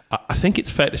 I think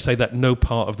it's fair to say that no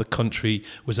part of the country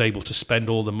was able to spend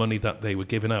all the money that they were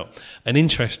giving out. And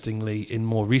interestingly, in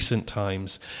more recent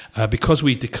times, because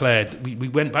we declared, we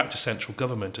went back to central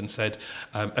government and said,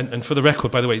 and for the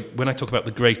record, by the way, when I talk about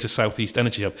the Greater South East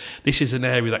Energy Hub, this is an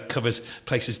area that covers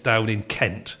places down in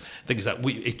Kent. Things that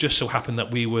it just so happened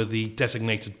that we were the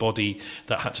designated body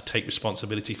that had to take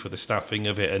responsibility for the staffing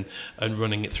of it and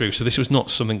running it through. So this was not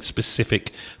something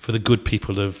specific for the good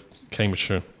people of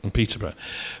Cambridgeshire and Peterborough.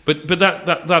 But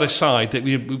that aside, that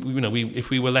if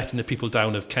we were letting the people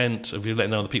down of Kent, if we were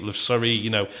letting down the people of Surrey,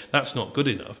 that's not good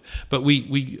enough. But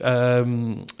we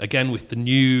again, with the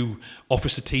new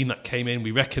officer team that came in,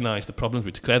 we recognised the problems.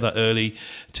 We declared that early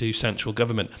to central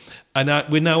government, and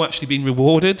we're now actually being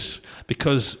rewarded,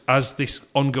 because as this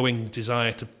ongoing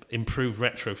desire to improve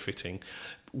retrofitting,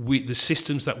 the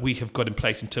systems that we have got in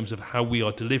place in terms of how we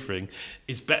are delivering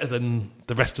is better than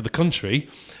the rest of the country.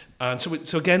 And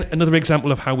so again, another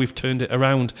example of how we've turned it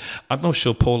around. I'm not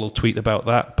sure Paul will tweet about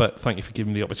that, but thank you for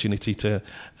giving me the opportunity to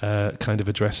kind of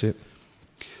address it.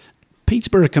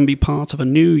 Peterborough can be part of a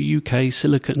new UK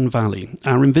Silicon Valley.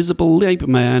 Our invisible Labour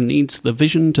Mayor needs the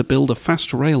vision to build a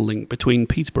fast rail link between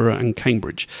Peterborough and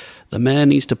Cambridge. The Mayor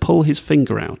needs to pull his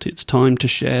finger out. It's time to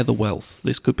share the wealth.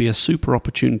 This could be a super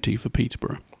opportunity for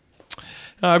Peterborough.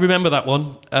 I remember that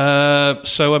one. I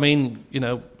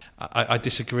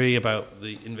disagree about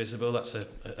the invisible. That's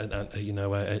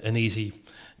an easy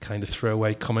kind of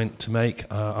throwaway comment to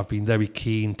make. I've been very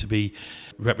keen to be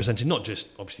representing not just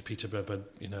obviously Peterborough,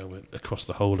 but across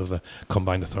the whole of the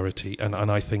Combined Authority. And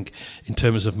I think in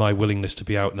terms of my willingness to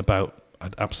be out and about,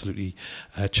 I'd absolutely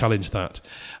challenge that.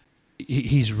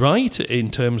 He's right in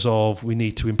terms of we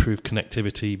need to improve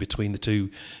connectivity between the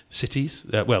two cities.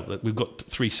 We've got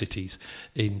 3 cities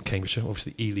in Cambridgeshire.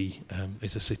 Obviously, Ely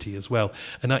is a city as well.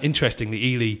 And interestingly,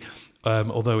 Ely,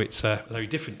 although it's a very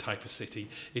different type of city,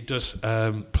 it does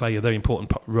play a very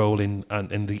important role in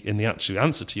the actual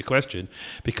answer to your question,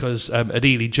 because at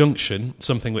Ely Junction,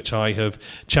 something which I have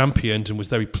championed and was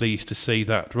very pleased to see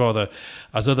that rather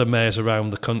as other mayors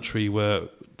around the country were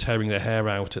tearing their hair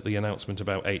out at the announcement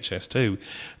about HS2,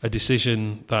 a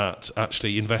decision that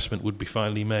actually investment would be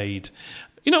finally made.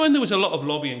 And there was a lot of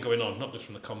lobbying going on, not just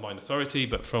from the Combined Authority,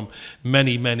 but from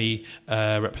many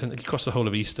representatives across the whole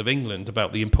of East of England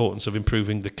about the importance of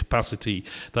improving the capacity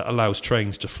that allows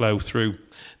trains to flow through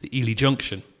the Ely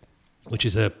Junction, which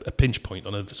is a pinch point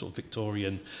on a sort of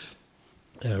Victorian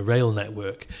rail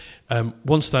network.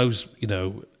 Once those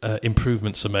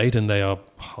improvements are made, and they are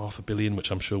 £500 million,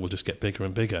 which I'm sure will just get bigger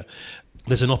and bigger,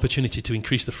 there's an opportunity to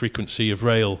increase the frequency of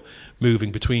rail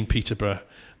moving between Peterborough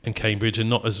and Cambridge, and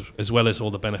not as well as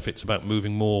all the benefits about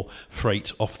moving more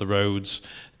freight off the roads,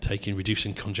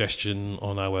 reducing congestion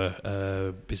on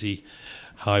our busy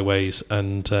highways,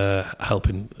 and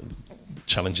helping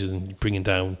challenges and bringing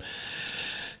down,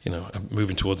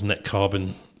 moving towards net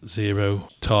carbon zero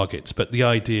targets. But the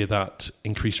idea that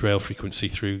increased rail frequency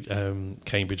through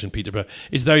Cambridge and Peterborough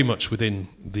is very much within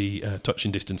the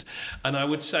touching distance. And I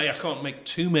would say I can't make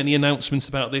too many announcements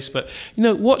about this, but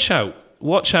watch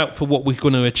out for what we're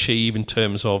going to achieve in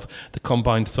terms of the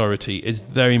Combined Authority is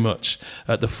very much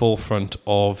at the forefront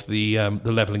of the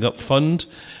Levelling Up Fund,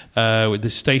 with the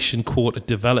station quarter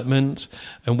development,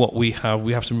 and what we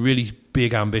have some really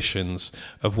big ambitions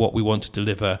of what we want to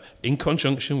deliver in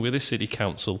conjunction with the City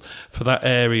Council for that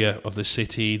area of the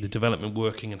city, the development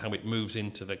working and how it moves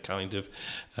into the kind of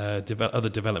other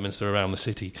developments that are around the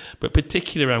city, but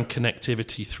particularly around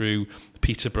connectivity through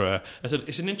Peterborough.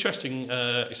 It's an interesting,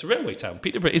 it's a railway town.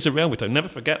 Peterborough is a railway town, never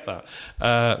forget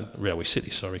that. Railway city,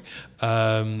 sorry.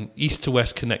 East to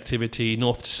west connectivity,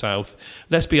 north to south.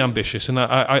 Let's be ambitious. And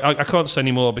I can't say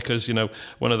any more because,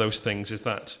 one of those things is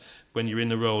that when you're in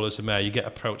the role as a mayor, you get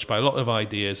approached by a lot of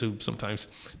ideas who sometimes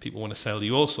people want to sell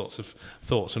you all sorts of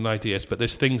thoughts and ideas, but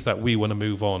there's things that we want to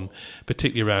move on,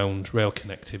 particularly around rail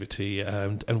connectivity,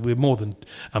 and we're more than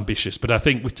ambitious. But I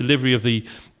think with delivery of the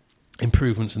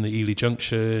improvements in the Ely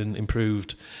Junction,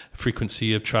 improved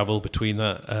frequency of travel between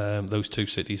those two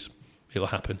cities, it'll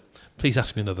happen. Please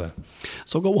ask me another.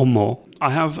 So I've got one more.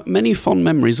 I have many fond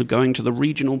memories of going to the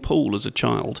regional pool as a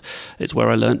child. It's where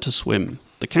I learnt to swim.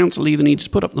 The council either needs to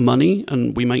put up the money,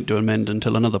 and we make do amend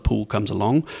until another pool comes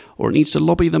along, or it needs to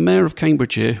lobby the Mayor of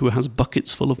Cambridgeshire, who has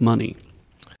buckets full of money.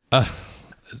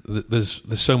 There's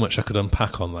so much I could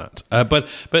unpack on that. But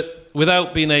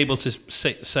without being able to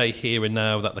say here and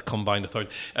now that the Combined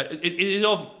Authority...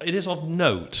 It is of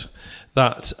note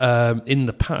that in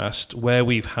the past, where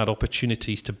we've had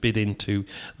opportunities to bid into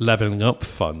levelling up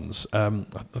funds, I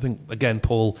think, again,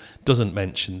 Paul doesn't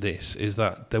mention this, is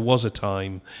that there was a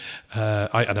time,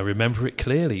 I remember it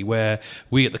clearly, where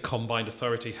we at the Combined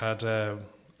Authority had...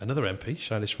 another MP,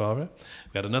 Shailesh Farah.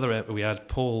 We had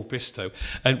Paul Bristow.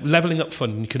 And levelling up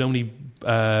fund you could only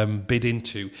bid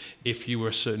into if you were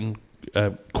a certain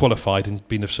qualified and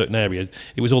been of a certain area.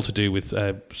 It was all to do with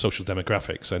social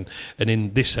demographics, and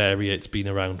in this area it's been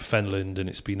around Fenland and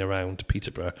it's been around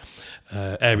Peterborough,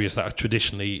 areas that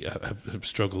traditionally have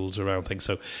struggled around things.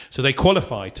 So they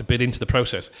qualified to bid into the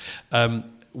process.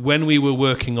 When we were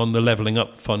working on the Levelling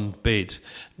Up Fund bid,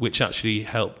 which actually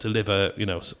helped deliver,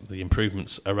 the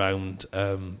improvements around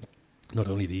not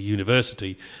only the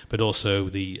university but also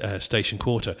the station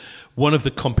quarter, one of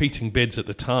the competing bids at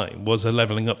the time was a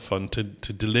Levelling Up Fund to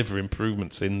deliver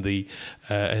improvements in the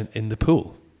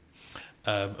pool.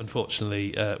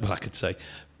 Unfortunately, I could say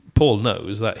Paul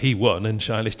knows that he won and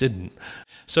Shailesh didn't.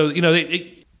 So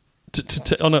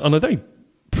on a very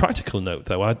practical note,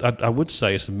 though, I would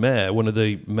say as a mayor, one of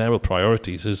the mayoral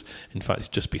priorities is, in fact, it's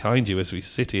just behind you as we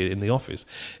sit here in the office,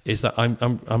 is that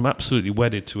I'm absolutely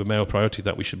wedded to a mayoral priority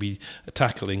that we should be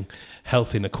tackling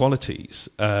health inequalities.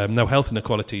 Now, health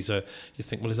inequalities are, you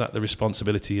think, well, is that the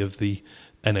responsibility of the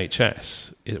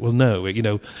NHS? Well,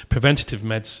 no. Preventative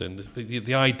medicine,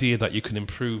 the idea that you can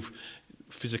improve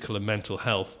physical and mental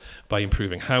health by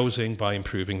improving housing, by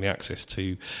improving the access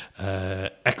to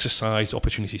exercise,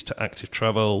 opportunities to active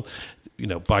travel,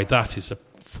 by that is a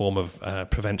form of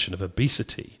prevention of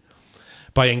obesity.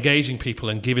 By engaging people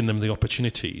and giving them the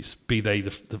opportunities, be they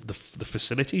the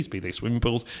facilities, be they swimming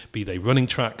pools, be they running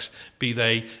tracks, be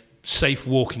they safe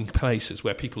walking places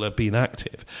where people are being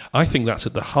active. I think that's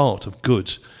at the heart of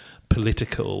good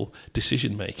political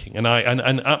decision making, and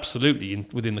absolutely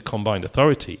within the combined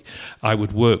authority, I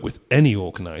would work with any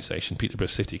organisation, Peterborough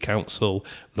City Council,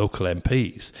 local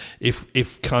MPs,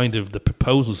 if kind of the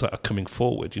proposals that are coming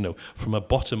forward, from a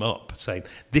bottom up, saying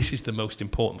this is the most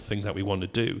important thing that we want to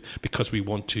do because we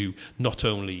want to not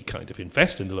only kind of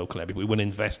invest in the local area, but we want to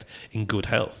invest in good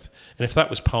health. And if that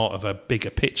was part of a bigger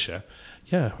picture,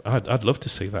 yeah, I'd love to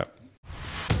see that.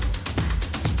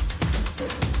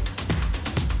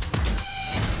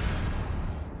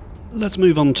 Let's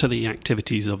move on to the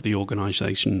activities of the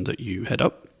organisation that you head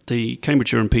up. The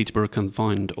Cambridgeshire and Peterborough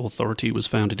Combined Authority was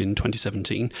founded in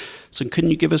 2017. So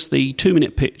can you give us the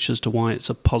 2-minute pitch as to why it's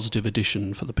a positive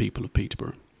addition for the people of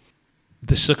Peterborough?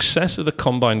 The success of the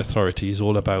Combined Authority is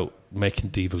all about making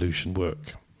devolution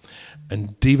work.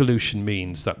 And devolution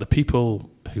means that the people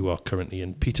who are currently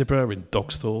in Peterborough, in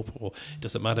Dogsthorpe, or it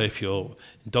doesn't matter if you're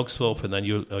in Dogsthorpe and then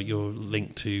you're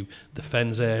linked to the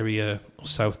Fens area or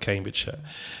South Cambridgeshire,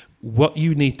 what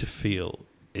you need to feel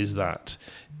is that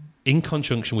in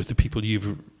conjunction with the people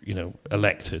you've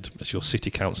elected as your city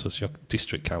councillors, your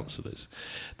district councillors,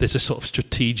 there's a sort of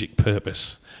strategic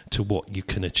purpose to what you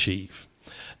can achieve.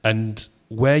 And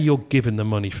where you're given the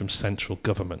money from central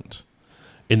government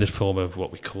in the form of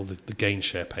what we call the gain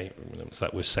share payments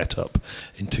that were set up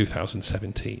in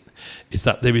 2017, is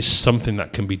that there is something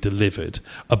that can be delivered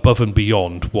above and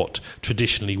beyond what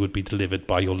traditionally would be delivered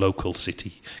by your local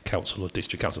city council or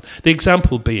district council. The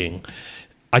example being,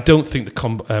 I don't think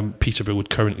Peterborough would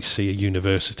currently see a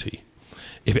university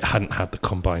if it hadn't had the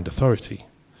Combined Authority.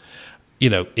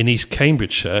 In East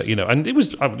Cambridgeshire, and it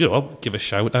was, I'll give a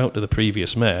shout out to the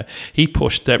previous mayor. He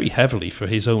pushed very heavily for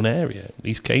his own area,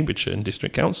 East Cambridgeshire and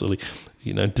District Council.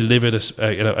 He, delivered a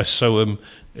Soham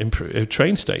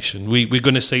train station. We're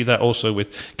going to see that also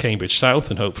with Cambridge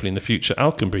South and hopefully in the future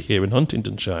Alconbury here in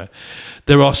Huntingdonshire.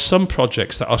 There are some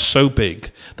projects that are so big,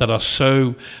 that are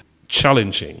so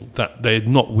challenging, that they're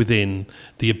not within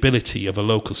the ability of a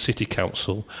local city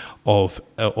council or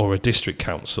a district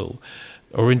council,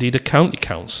 or indeed a county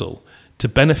council, to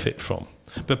benefit from.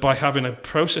 But by having a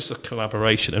process of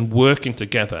collaboration and working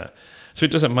together, so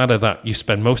it doesn't matter that you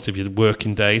spend most of your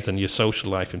working days and your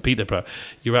social life in Peterborough,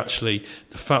 you're actually,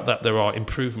 the fact that there are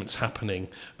improvements happening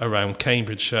around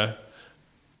Cambridgeshire,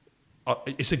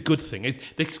 it's a good thing.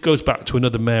 This goes back to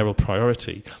another mayoral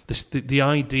priority. The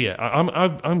idea,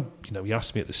 you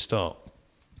asked me at the start,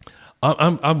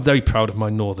 I'm very proud of my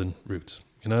northern roots,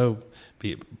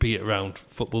 be it around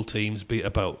football teams, be it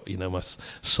about my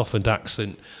softened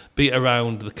accent, be it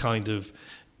around the kind of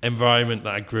environment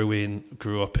that I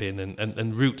grew up in,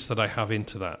 and roots that I have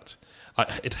into that.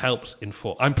 It helps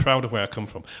inform. I'm proud of where I come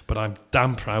from, but I'm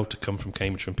damn proud to come from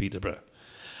Cambridge and Peterborough.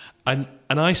 And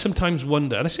I sometimes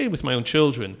wonder, and I see it with my own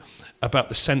children, about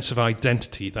the sense of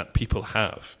identity that people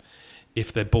have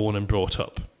if they're born and brought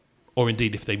up, or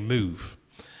indeed if they move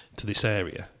to this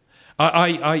area.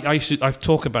 I've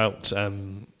talked about, I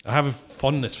have a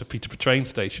fondness for Peterborough train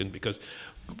station because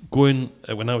going,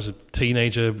 when I was a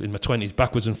teenager in my 20s,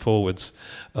 backwards and forwards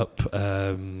up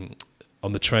on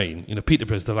the train,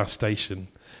 Peterborough is the last station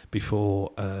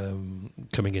before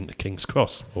coming into King's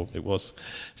Cross, or it was,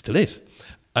 still is.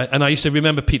 And I used to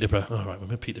remember Peterborough,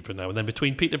 I'm in Peterborough now, and then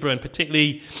between Peterborough and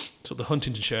particularly sort of the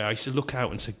Huntingdonshire, I used to look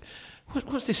out and say,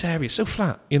 what's this area? It's so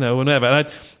flat, and whatever.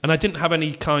 And I didn't have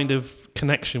any kind of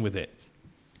connection with it.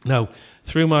 Now,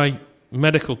 through my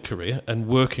medical career and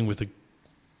working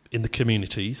in the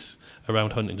communities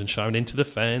around Huntingdonshire and into the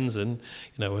Fens and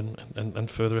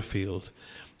further afield,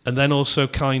 and then also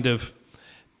kind of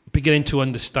beginning to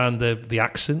understand the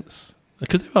accents,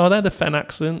 because they're the Fen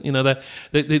accent,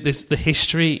 the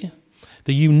history,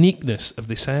 the uniqueness of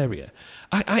this area.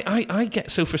 I get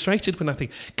so frustrated when I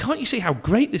think, can't you see how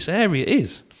great this area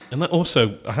is? And that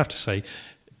also, I have to say,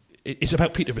 it's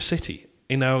about Peterborough City.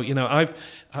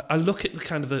 I look at the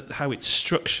kind of how it's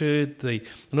structured. And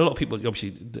a lot of people,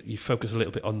 obviously, you focus a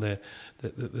little bit on the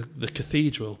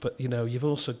cathedral, but you've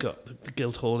also got the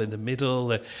Guildhall in the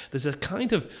middle. There's a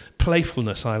kind of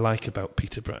playfulness I like about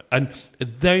Peterborough, and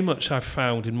very much I've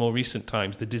found in more recent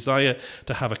times the desire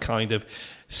to have a kind of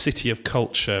city of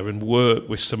culture and work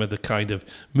with some of the kind of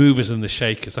movers and the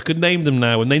shakers. I could name them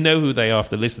now, and they know who they are if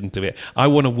they listen to it. I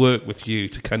want to work with you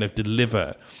to kind of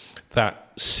deliver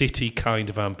that city kind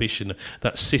of ambition,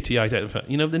 that city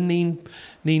identity. The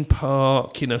Neen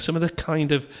Park, some of the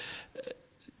kind of,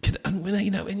 and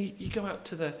when you go out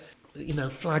to the,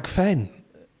 Flag Fen,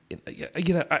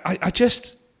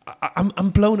 I'm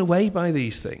blown away by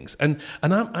these things, and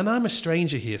I'm a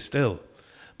stranger here still.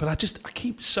 But I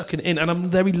keep sucking in, and I'm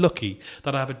very lucky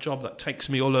that I have a job that takes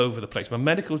me all over the place. My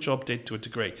medical job did to a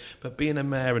degree, but being a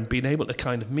mayor and being able to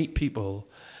kind of meet people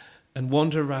and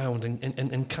wander around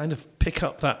and kind of pick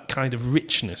up that kind of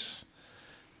richness,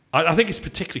 I think it's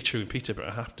particularly true in Peterborough,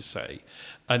 I have to say.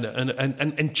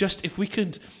 And just if we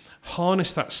could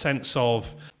harness that sense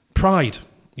of pride,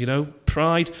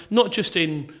 pride, not just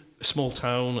in a small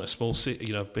town, a small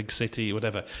city, big city,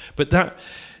 whatever, but that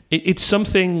it's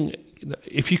something.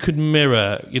 If you could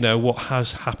mirror, what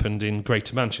has happened in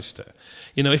Greater Manchester,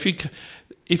 if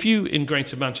you in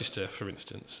Greater Manchester, for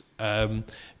instance,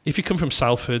 if you come from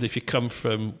Salford, if you come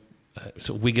from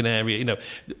sort of Wigan area,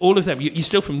 all of them, you're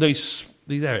still from these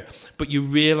areas, but you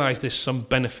realise there's some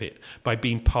benefit by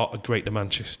being part of Greater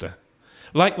Manchester.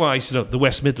 Likewise, the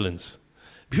West Midlands.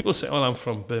 People say, "Oh, I'm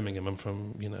from Birmingham.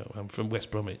 I'm from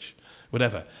West Bromwich,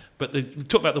 whatever." But they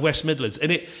talk about the West Midlands,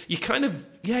 and you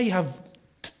have.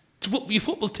 Your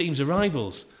football teams are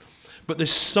rivals, but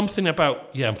there's something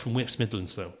about I'm from West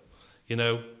Midlands though,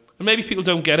 and maybe people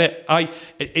don't get it.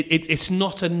 It's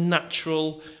not a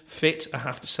natural fit, I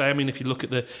have to say. I mean, if you look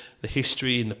at the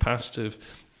history in the past of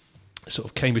sort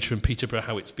of Cambridgeshire and Peterborough,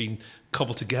 how it's been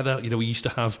cobbled together. We used to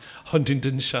have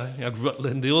Huntingdonshire, you had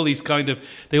Rutland, they all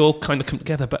kind of come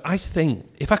together. But I think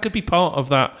if I could be part of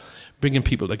that, bringing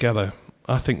people together,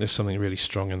 I think there's something really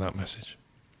strong in that message.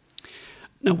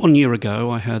 Now, 1 year ago,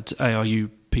 I had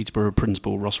ARU Peterborough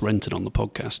Principal Ross Renton on the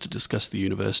podcast to discuss the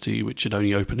university, which had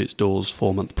only opened its doors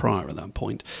 4 months prior at that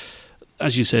point.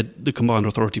 As you said, the Combined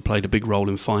Authority played a big role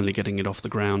in finally getting it off the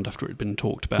ground after it had been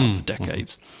talked about for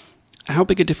decades. How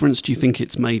big a difference do you think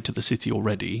it's made to the city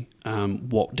already?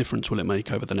 What difference will it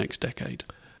make over the next decade?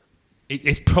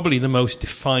 It's probably the most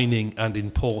defining and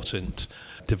important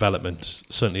development,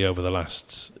 certainly over the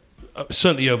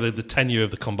tenure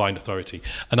of the Combined Authority,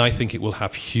 and I think it will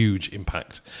have huge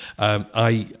impact.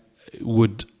 I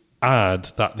would add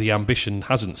that the ambition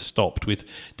hasn't stopped with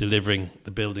delivering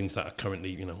the buildings that are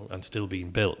currently, and still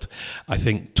being built. I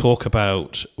think talk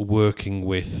about working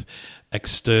with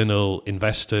external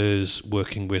investors,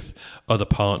 working with other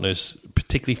partners,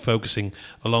 particularly focusing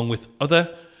along with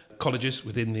other colleges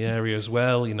within the area as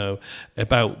well,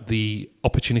 about the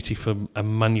opportunity for a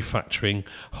manufacturing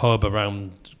hub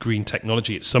around green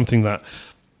technology. It's something that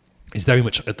is very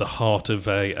much at the heart of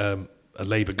a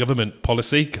Labour government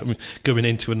policy going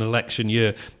into an election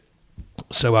year.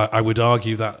 So I would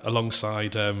argue that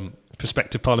alongside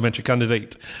prospective parliamentary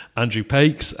candidate Andrew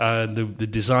Pakes and the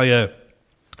desire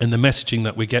and the messaging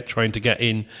that we trying to get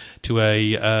in to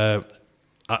I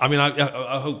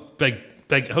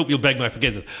hope you'll beg my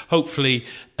forgiveness. Hopefully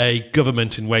a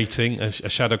government in waiting, a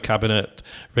shadow cabinet,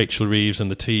 Rachel Reeves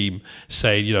and the team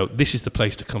say, this is the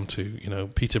place to come to,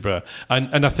 Peterborough.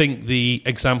 And I think the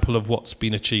example of what's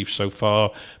been achieved so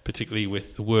far, particularly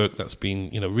with the work that's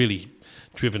been, really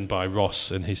driven by Ross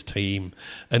and his team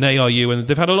and ARU, and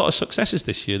they've had a lot of successes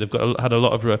this year. They've had a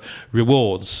lot of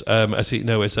rewards, as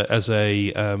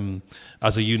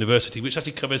a university, which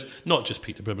actually covers not just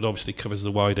Peterborough, but obviously covers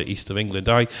the wider east of England.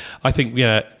 I think,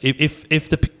 if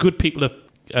the good people of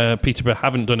Peterborough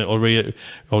haven't done it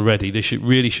already, they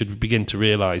should begin to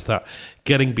realise that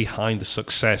getting behind the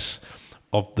success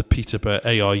of the Peterborough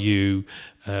ARU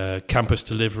campus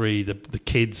delivery, the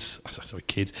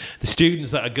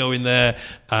students that are going there,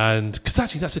 and because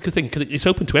actually that's a good thing, because it's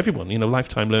open to everyone,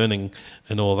 lifetime learning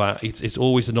and all that. It's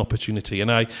always an opportunity, and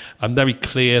I'm very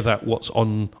clear that what's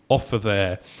on offer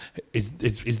there is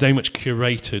very much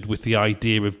curated with the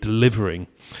idea of delivering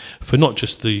for not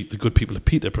just the good people of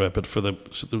Peterborough, but for the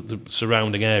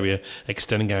surrounding area,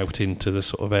 extending out into the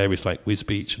sort of areas like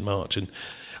Wisbech and March. And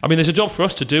there's a job for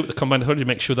us to do at the Combined Authority to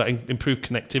make sure that improve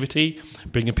connectivity,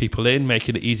 bringing people in,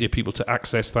 making it easier for people to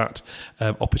access that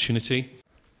opportunity.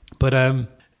 But I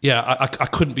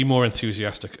couldn't be more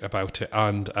enthusiastic about it,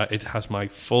 and it has my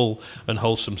full and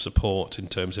wholesome support in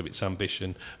terms of its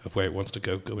ambition of where it wants to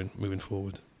go moving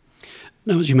forward.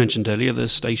 Now, as you mentioned earlier, the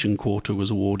station quarter was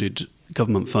awarded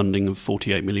government funding of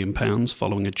 £48 million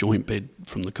following a joint bid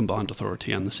from the Combined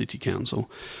Authority and the City Council.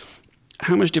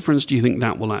 How much difference do you think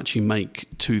that will actually make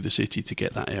to the city to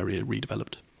get that area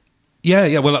redeveloped?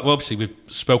 Yeah. Well, obviously we've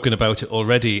spoken about it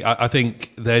already. I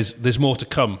think there's more to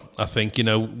come. I think,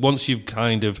 once you've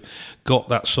kind of got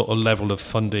that sort of level of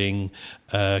funding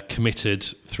committed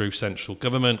through central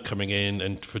government coming in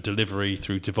and for delivery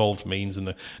through devolved means and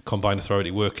the Combined Authority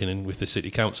working in with the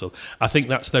City Council, I think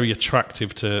that's very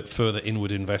attractive to further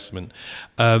inward investment.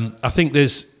 I think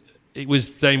it was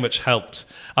very much helped.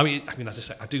 I mean, as I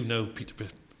say, I do know Peterborough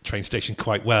train station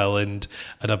quite well, and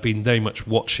I've been very much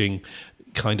watching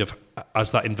kind of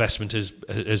as that investment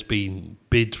has been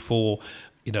bid for,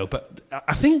 but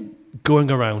I think going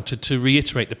around to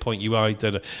reiterate the point you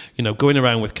either, going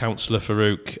around with Councillor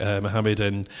Farouk Mohammed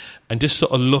and just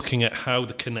sort of looking at how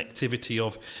the connectivity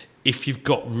of, if you've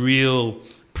got real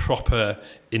proper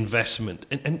investment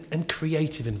and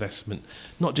creative investment,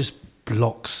 not just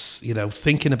blocks,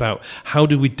 thinking about how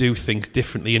do we do things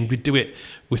differently, and we do it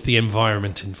with the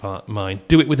environment in mind.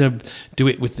 Do it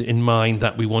with in mind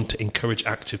that we want to encourage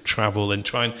active travel and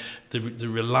try and the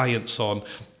reliance on,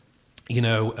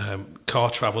 car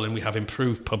travel, and we have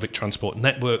improved public transport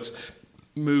networks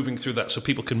moving through that so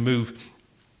people can move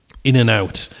in and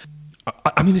out.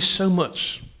 I mean, there's so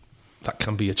much that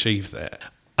can be achieved there,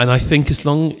 and I think as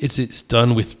long as it's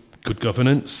done with good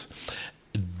governance,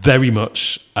 very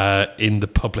much in the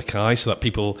public eye, so that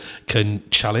people can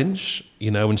challenge,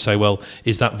 and say, well,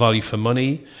 is that value for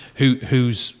money?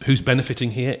 Who's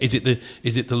benefiting here? Is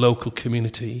it the local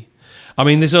community? I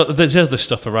mean, there's other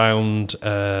stuff around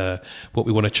what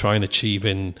we want to try and achieve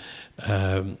in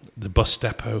the bus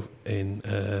depot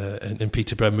in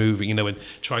Peterborough, moving, and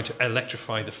trying to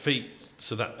electrify the fleet,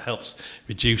 so that helps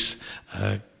reduce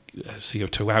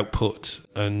CO2 output,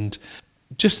 and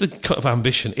just the kind of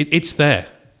ambition. It's there.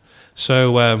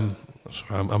 So I'm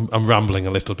rambling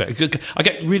a little bit. I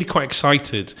get really quite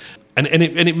excited, and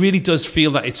it really does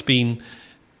feel that it's been,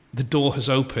 the door has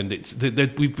opened.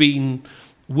 We've been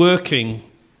working,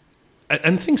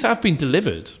 and things have been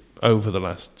delivered over the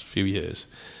last few years,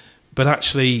 but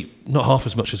actually not half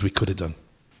as much as we could have done.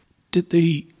 Did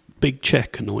the big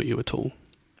cheque annoy you at all?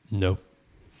 No.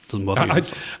 Doesn't bother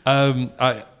you?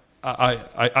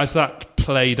 As that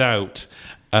played out,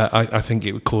 I think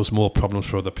it would cause more problems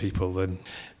for other people than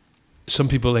some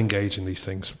people engage in these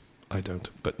things. I don't,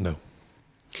 but no.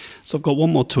 So I've got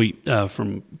one more tweet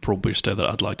from Paul Bristow that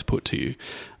I'd like to put to you.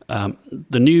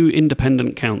 The new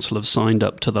independent council have signed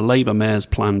up to the Labour Mayor's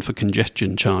plan for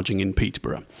congestion charging in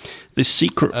Peterborough. This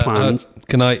secret plan...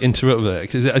 can I interrupt there?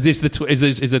 Because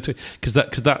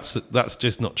that's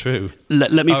just not true.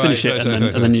 Let me finish it,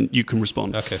 and then you can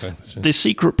respond. Okay, fine. This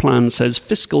secret plan says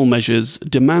fiscal measures,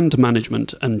 demand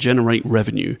management, and generate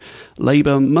revenue.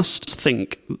 Labour must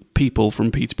think people from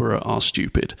Peterborough are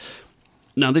stupid.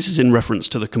 Now, this is in reference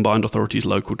to the Combined Authority's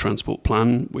local transport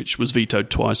plan, which was vetoed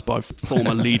twice by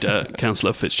former leader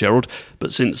Councillor Fitzgerald,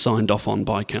 but since signed off on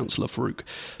by Councillor Farouk.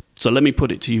 So let me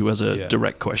put it to you as a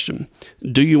direct question.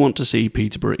 Do you want to see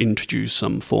Peterborough introduce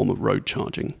some form of road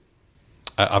charging?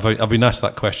 I've been asked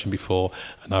that question before,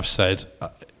 and I've said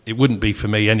it wouldn't be for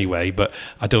me anyway, but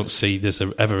I don't see there's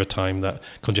ever a time that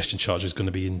congestion charge is going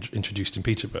to be introduced in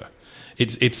Peterborough.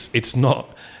 It's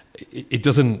not... It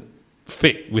doesn't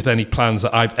fit with any plans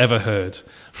that I've ever heard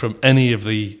from any of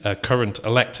the current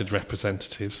elected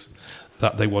representatives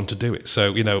that they want to do it.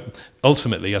 So,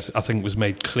 ultimately, as I think was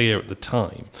made clear at the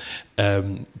time,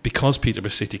 because Peterborough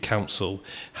City Council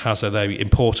has a very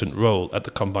important role at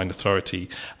the Combined Authority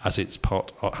as its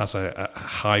part, has a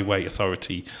highway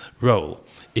authority role,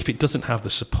 if it doesn't have the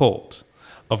support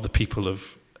of the people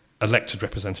of elected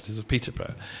representatives of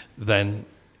Peterborough, then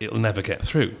it'll never get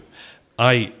through.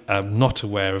 I am not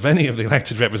aware of any of the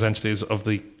elected representatives of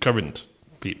the current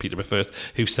Peterborough First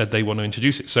who said they want to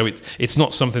introduce it. So it's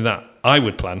not something that I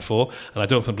would plan for, and I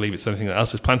don't believe it's anything that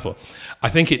else is planned for. I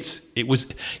think it was,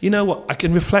 I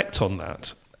can reflect on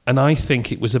that, and I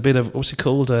think it was a bit of, what's it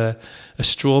called, a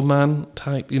straw man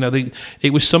type. It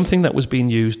was something that was being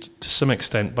used to some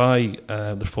extent by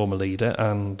the former leader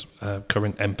and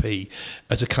current MP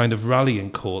as a kind of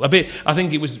rallying call. I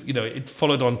think it was, it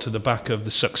followed on to the back of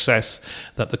the success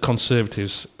that the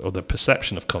Conservatives, or the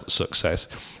perception of success,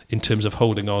 in terms of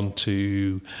holding on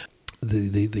to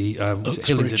the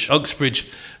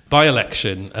Uxbridge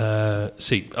by-election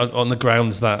seat on the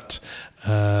grounds that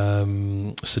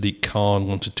Sadiq Khan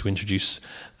wanted to introduce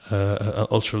an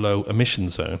ultra-low emission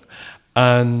zone.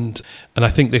 And I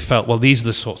think they felt, well, these are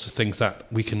the sorts of things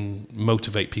that we can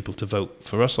motivate people to vote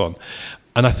for us on.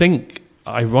 And I think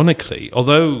ironically,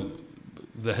 although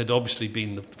there had obviously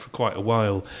been for quite a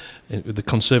while, the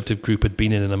Conservative group had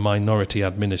been in a minority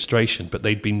administration, but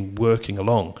they'd been working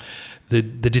along. The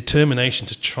determination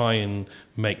to try and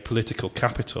make political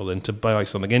capital and to buy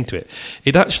something into it,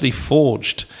 it actually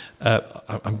forged.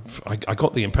 I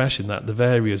got the impression that the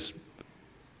various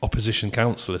opposition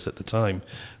councillors at the time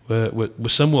were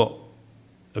somewhat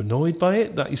annoyed by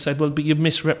it. That he said, "Well, but you're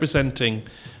misrepresenting."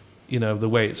 The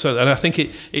way. So, and I think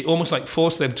it almost like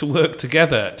forced them to work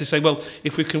together to say, well,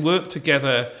 if we can work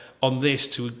together on this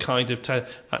to kind of to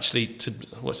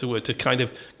kind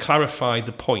of clarify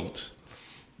the point,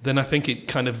 then I think it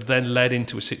kind of then led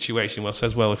into a situation where it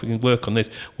says, well, if we can work on this,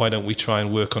 why don't we try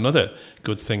and work on other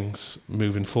good things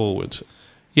moving forward?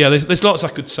 Yeah, there's lots I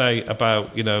could say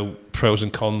about, pros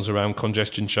and cons around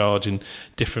congestion charge in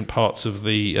different parts of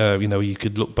the, you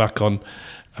could look back on.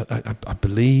 I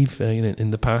believe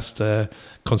in the past,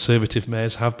 Conservative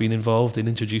mayors have been involved in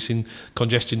introducing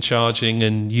congestion charging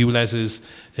and ULEZs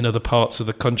in other parts of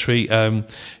the country.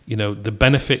 The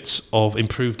benefits of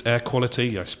improved air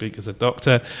quality, I speak as a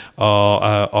doctor,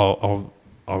 are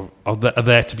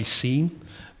there to be seen.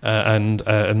 And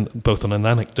both on an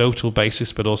anecdotal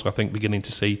basis, but also I think beginning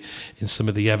to see in some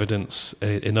of the evidence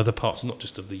in other parts, not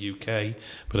just of the UK,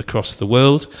 but across the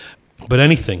world. But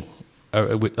anything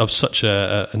of such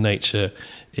a nature,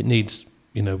 it needs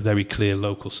very clear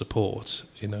local support.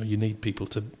 You need people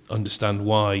to understand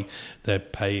why they're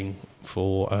paying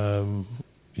for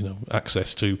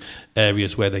access to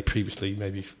areas where they previously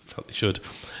maybe felt they should.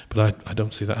 But I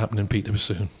don't see that happening in Peterborough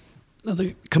soon. Now,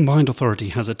 the Combined Authority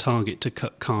has a target to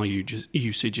cut car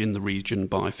usage in the region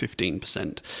by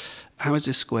 15%. How is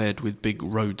this squared with big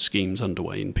road schemes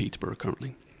underway in Peterborough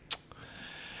currently?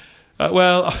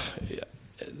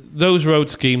 Those road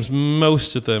schemes,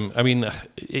 most of them, I mean,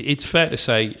 it's fair to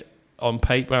say on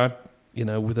paper,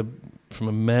 from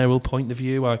a mayoral point of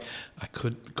view, I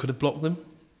could have blocked them.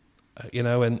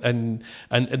 And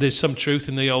there's some truth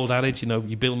in the old adage,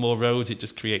 you build more roads, it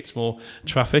just creates more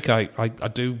traffic. I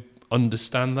do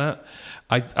understand that.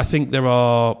 I think there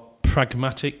are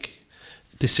pragmatic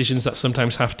decisions that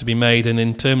sometimes have to be made, and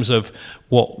in terms of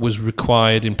what was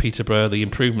required in Peterborough, the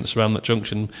improvements around that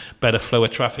junction, better flow of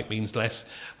traffic means less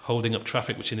holding up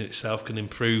traffic, which in itself can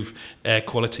improve air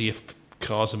quality if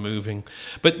cars are moving.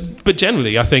 But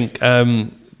generally, I think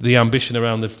the ambition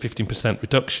around the 15%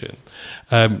 reduction,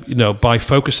 by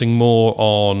focusing more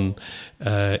on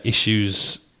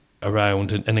issues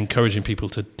around and encouraging people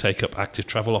to take up active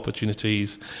travel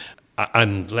opportunities,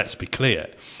 and let's be clear,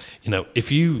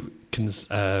 if you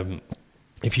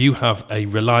have a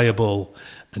reliable,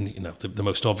 and the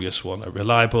most obvious one, a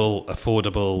reliable,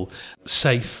 affordable,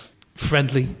 safe,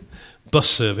 friendly bus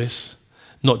service,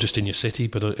 not just in your city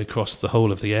but across the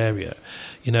whole of the area,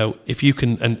 if you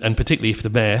can, and particularly if the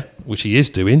mayor, which he is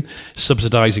doing,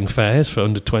 subsidising fares for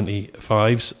under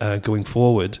 25s going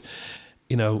forward,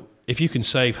 if you can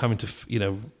save having to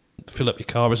fill up your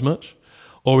car as much,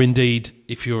 or indeed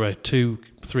if you're a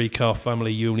 2-3 car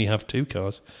family, you only have 2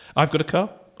 cars. I've got a car,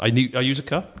 I use a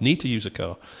car, need to use a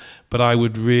car, but I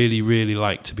would really, really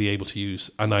like to be able to use,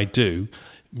 and I do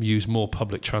use more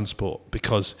public transport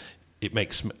because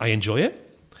I enjoy it.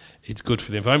 It's good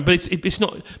for the environment, but it's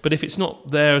not. But if it's not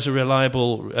there as a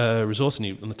reliable resource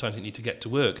on the time you need to get to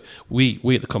work, we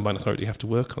at the Combined Authority have to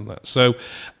work on that. So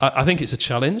I think it's a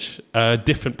challenge.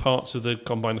 Different parts of the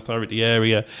Combined Authority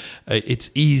area,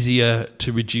 it's easier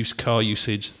to reduce car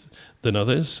usage than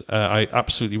others. I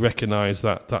absolutely recognise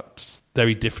that that's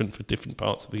very different for different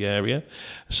parts of the area.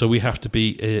 So we have to be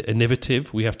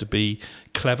innovative. We have to be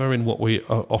clever in what we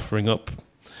are offering up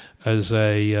as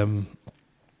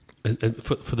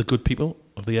for the good people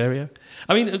of the area.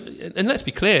 I mean, and let's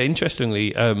be clear,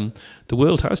 interestingly, the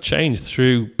world has changed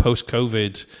through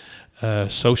post-COVID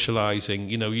socialising.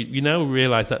 You now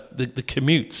realise that the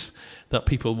commutes that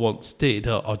people once did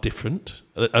are different,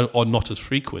 are not as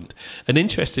frequent. And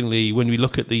interestingly, when we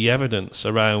look at the evidence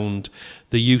around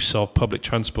the use of public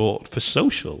transport for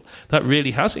social, that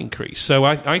really has increased. So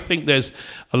I think there's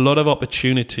a lot of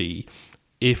opportunity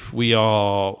if we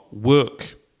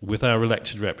work with our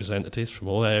elected representatives from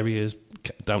all areas,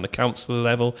 down to council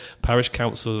level, parish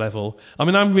council level. I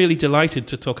mean, I'm really delighted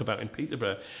to talk about in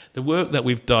Peterborough the work that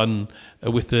we've done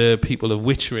with the people of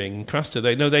Wittering and Craster.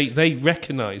 They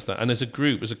recognise that, and as a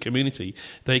group, as a community,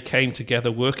 they came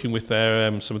together working with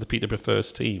their some of the Peterborough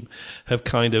First team.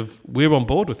 We're on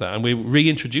board with that, and we're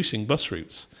reintroducing bus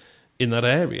routes in that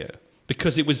area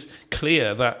because it was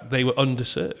clear that they were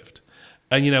underserved,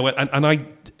 and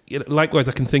likewise,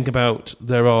 I can think about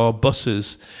there are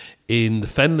buses in the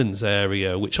Fenlands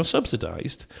area which are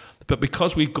subsidised, But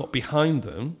because we've got behind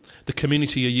them, the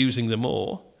community are using them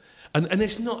more. And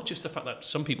it's not just the fact that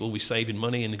some people will be saving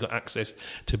money and they've got access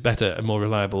to better and more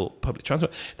reliable public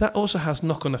transport. That also has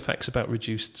knock-on effects about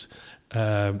reduced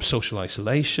social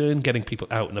isolation, getting people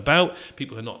out and about.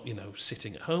 People are not,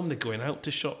 sitting at home. They're going out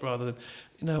to shop rather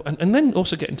than, and then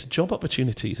also getting to job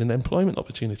opportunities and employment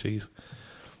opportunities.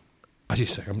 As you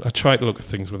say, I try to look at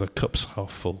things with a cup's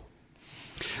half full.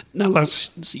 Now,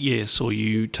 last year saw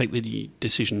you take the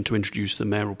decision to introduce the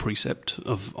mayoral precept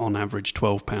of, on average,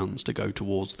 £12 to go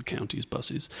towards the county's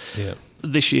buses. Yeah.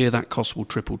 This year, that cost will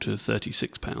triple to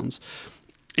 £36.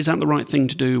 Is that the right thing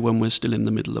to do when we're still in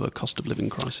the middle of a cost of living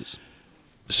crisis?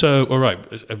 So, all right,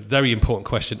 a very important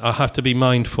question. I have to be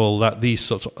mindful that these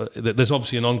sorts of, there's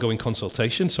obviously an ongoing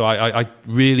consultation. So I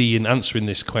really, in answering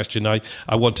this question, I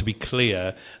want to be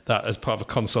clear that as part of a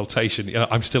consultation,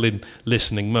 I'm still in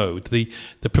listening mode. The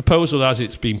proposal as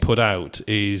it's been put out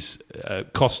is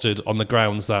costed on the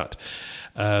grounds that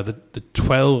the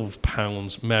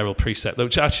 £12 mayoral precept,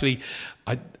 which actually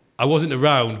I wasn't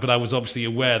around, but I was obviously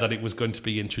aware that it was going to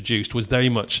be introduced, was very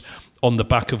much on the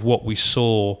back of what we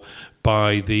saw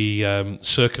by the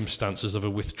circumstances of a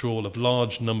withdrawal of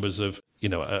large numbers of,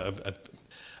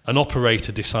 an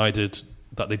operator decided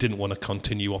that they didn't want to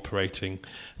continue operating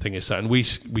things. And we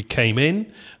came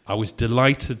in. I was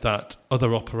delighted that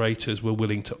other operators were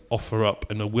willing to offer up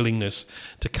and a willingness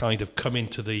to kind of come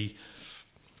into the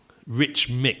rich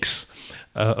mix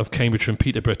of Cambridge and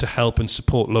Peterborough to help and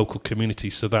support local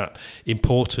communities so that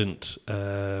important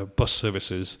bus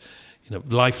services,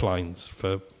 lifelines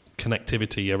for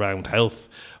connectivity around health,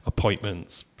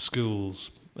 appointments,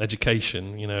 schools,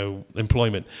 education,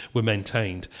 employment were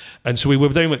maintained. And so we were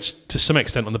very much, to some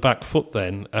extent, on the back foot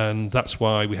then, and that's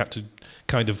why we had to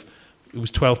it was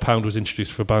 £12 was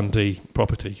introduced for Band D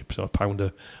property, so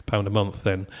 £1 a month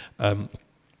then,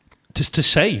 to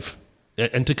save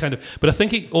and to but I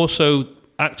think it also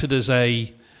acted as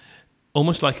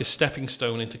almost like a stepping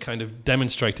stone into kind of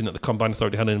demonstrating that the Combined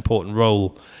Authority had an important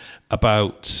role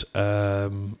about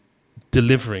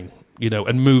delivering,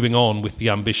 and moving on with the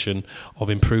ambition of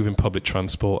improving public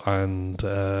transport and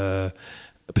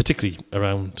particularly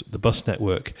around the bus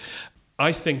network.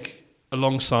 I think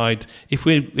alongside, if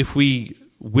we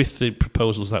with the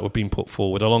proposals that were being put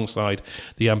forward, alongside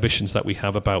the ambitions that we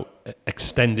have about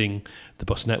extending the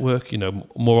bus network,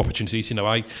 more opportunities.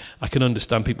 I can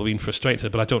understand people being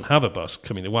frustrated, but I don't have a bus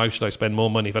coming in. Why should I spend more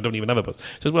money if I don't even have a bus?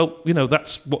 So, well,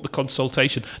 that's what the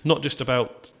consultation, not just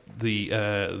about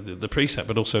the precept,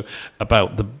 but also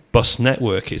about the bus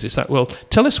network is. It's that, well,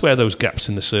 tell us where those gaps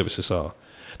in the services are.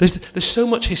 There's so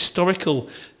much historical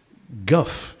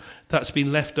guff that's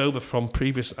been left over from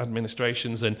previous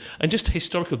administrations and just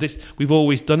historical. We've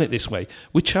always done it this way.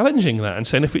 We're challenging that and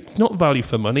saying if it's not value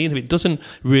for money and if it doesn't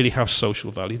really have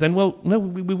social value, then, well, no,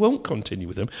 we won't continue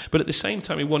with them. But at the same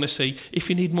time, we want to see if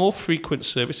you need more frequent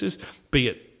services, be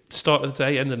it start of the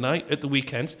day, end of the night, at the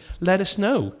weekends, let us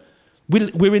know.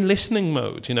 We're in listening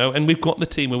mode, and we've got the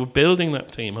team and we're building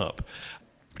that team up.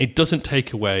 It doesn't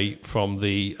take away from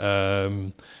the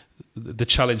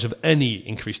challenge of any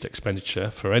increased expenditure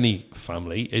for any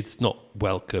family. It's not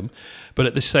welcome. But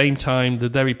at the same time, the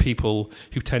very people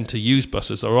who tend to use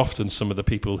buses are often some of the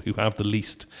people who have the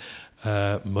least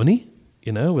money.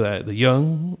 They're the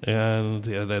young and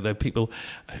they're people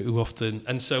who often...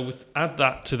 And so add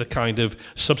that to the kind of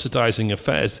subsidising of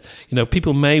fares.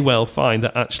 People may well find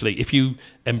that actually if you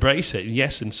embrace it,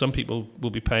 yes, and some people will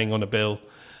be paying on a bill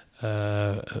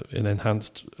an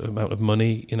enhanced amount of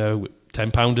money,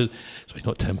 £10, sorry,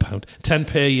 not £10,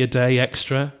 10p a day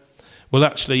extra. Well,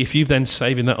 actually, if you're then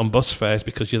saving that on bus fares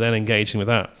because you're then engaging with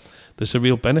that, there's a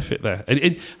real benefit there.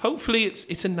 Hopefully,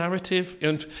 it's a narrative,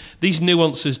 and these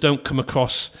nuances don't come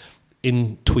across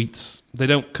in tweets. They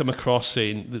don't come across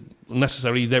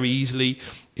necessarily very easily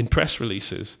in press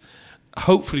releases.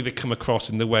 Hopefully, they come across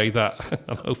in the way that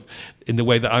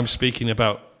I'm speaking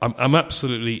about.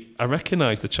 I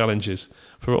recognise the challenges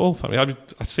for all families.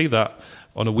 I see that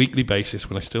on a weekly basis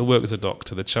when I still work as a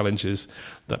doctor, the challenges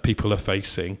that people are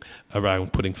facing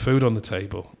around putting food on the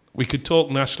table. We could talk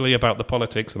nationally about the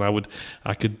politics, and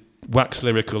I could wax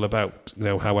lyrical about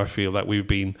how I feel that we've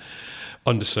been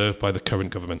underserved by the current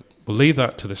government. We'll leave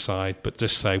that to the side, but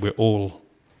just say we're all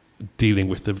dealing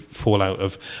with the fallout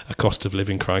of a cost of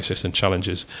living crisis and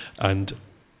challenges, and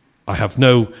I have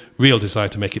no real desire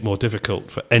to make it more difficult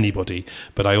for anybody,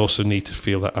 but I also need to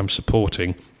feel that I'm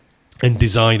supporting and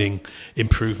designing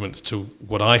improvements to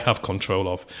what I have control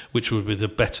of, which would be the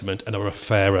betterment and a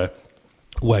fairer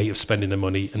way of spending the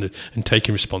money and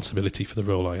taking responsibility for the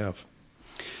role I have.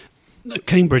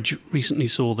 Cambridge recently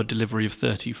saw the delivery of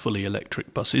 30 fully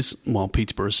electric buses, while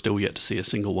Peterborough is still yet to see a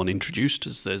single one introduced,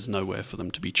 as there's nowhere for them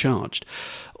to be charged.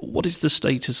 What is the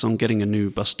status on getting a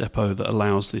new bus depot that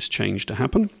allows this change to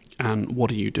happen, and what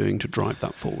are you doing to drive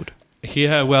that forward?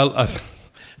 Yeah, well,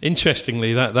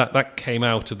 interestingly, that came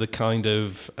out of the kind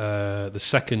of the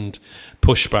second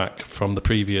pushback from the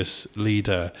previous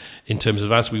leader in terms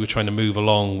of as we were trying to move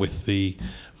along with the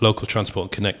local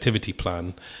transport and connectivity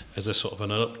plan as a sort of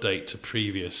an update to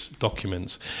previous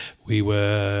documents. We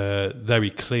were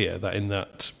very clear that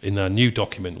in our new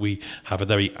document we have a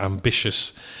very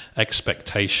ambitious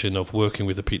expectation of working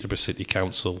with the Peterborough City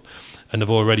Council, and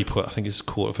have already put, I think it's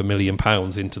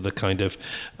 £250,000 into the kind of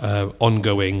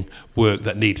ongoing work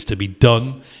that needs to be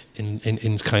done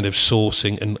in kind of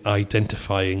sourcing and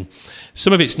identifying.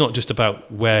 Some of it's not just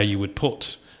about where you would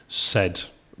put said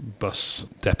bus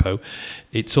depot,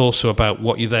 it's also about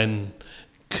what you then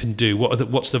can do.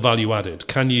 What's the value added?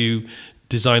 Can you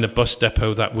design a bus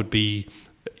depot that would be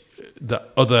that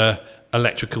other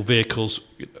electrical vehicles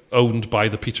owned by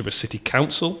the Peterborough City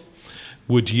Council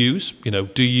would use?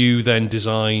 Do you then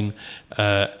design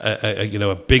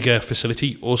a bigger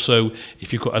facility? Also,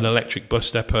 if you've got an electric bus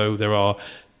depot, there are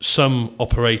some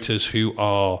operators who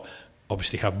are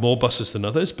obviously have more buses than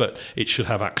others, but it should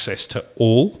have access to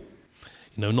all.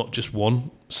 Not just one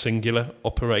singular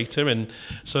operator. And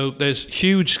so there's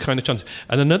huge kind of chances.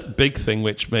 And another big thing,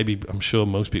 which maybe I'm sure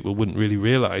most people wouldn't really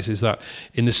realise, is that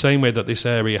in the same way that this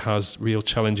area has real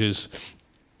challenges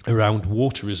around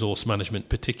water resource management,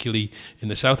 particularly in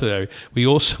the south of the area, we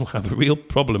also have a real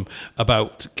problem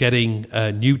about getting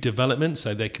new developments.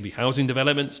 So there can be housing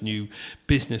developments, new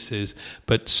businesses,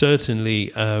 but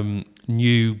certainly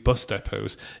new bus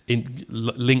depots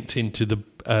linked into the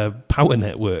power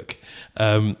network.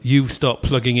 You start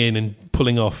plugging in and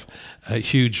pulling off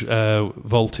huge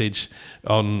voltage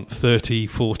on 30,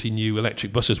 40 new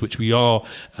electric buses, which we are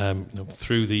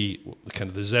through the kind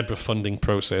of the Zebra funding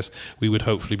process, we would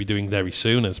hopefully be doing very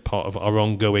soon as part of our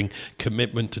ongoing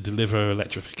commitment to deliver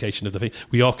electrification of the vehicle.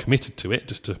 We are committed to it,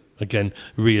 just to again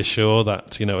reassure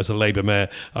that as a Labour mayor,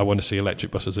 I want to see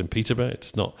electric buses in Peterborough.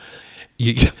 It's not.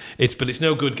 But it's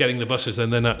no good getting the buses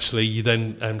and then actually you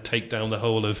then take down the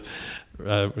whole of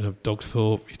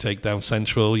Dogsthorpe, you take down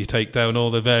Central, you take down all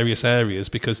the various areas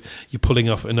because you're pulling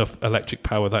off enough electric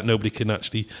power that nobody can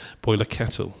actually boil a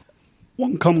kettle.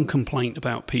 One common complaint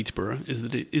about Peterborough is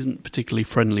that it isn't particularly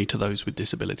friendly to those with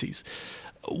disabilities.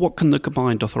 What can the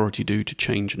combined authority do to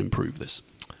change and improve this?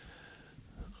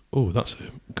 Oh, that's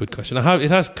a good question.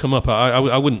 It has come up.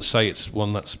 I wouldn't say it's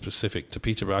one that's specific to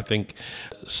Peterborough. I think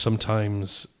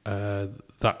sometimes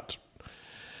that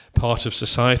part of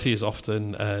society is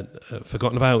often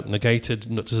forgotten about, negated,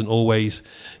 and it doesn't always,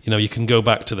 you can go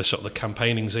back to the sort of the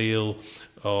campaigning zeal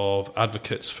of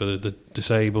advocates for the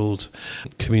disabled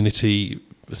community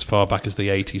as far back as the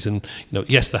 80s, and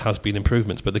yes, there has been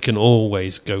improvements, but they can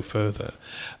always go further.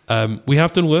 We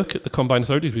have done work at the Combined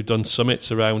Authorities. We've done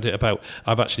summits around it.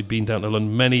 I've actually been down to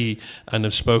London many and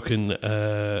have spoken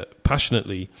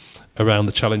passionately around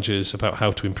the challenges about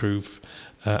how to improve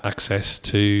access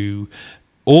to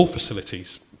all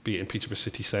facilities, be it in Peterborough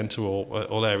City Centre or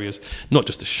all areas, not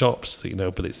just the shops,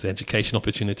 but it's the education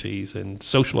opportunities and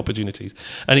social opportunities,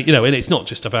 and and it's not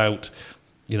just about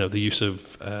the use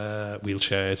of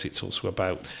wheelchairs. It's also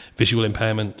about visual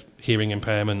impairment, hearing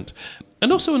impairment,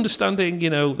 and also understanding,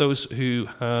 those who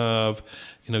have,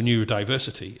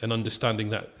 neurodiversity and understanding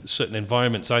that certain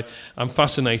environments. I'm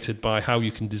fascinated by how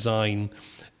you can design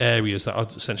areas that are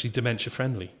essentially dementia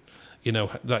friendly.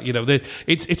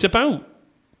 It's about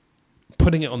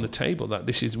putting it on the table that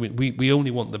this is we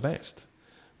only want the best.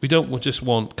 We don't just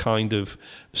want kind of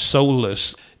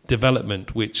soulless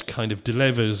development which kind of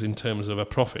delivers in terms of a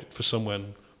profit for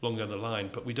someone long down the line,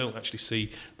 but we don't actually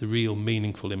see the real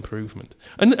meaningful improvement.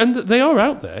 And they are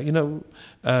out there,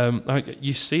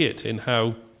 you see it in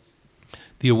how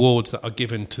the awards that are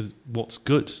given to what's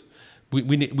good. We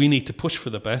need to push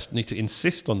for the best, need to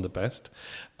insist on the best.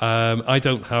 I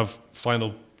don't have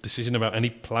final decision about any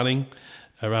planning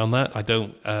around that. I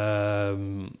don't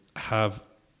have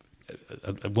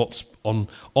what's on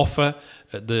offer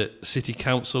at the City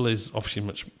Council is obviously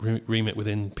much remit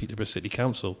within Peterborough City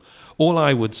Council. All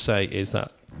I would say is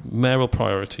that mayoral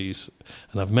priorities,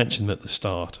 and I've mentioned them at the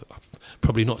start, I've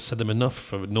probably not said them enough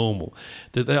for normal,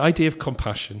 the idea of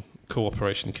compassion,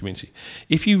 cooperation and community.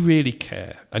 If you really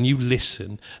care and you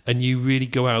listen and you really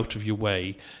go out of your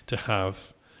way to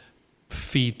have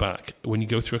feedback when you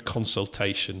go through a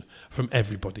consultation from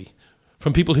everybody,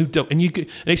 from people who don't. And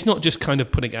it's not just kind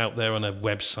of putting it out there on a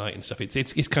website and stuff.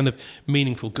 It's kind of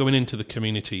meaningful, going into the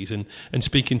communities and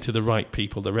speaking to the right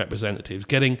people, the representatives,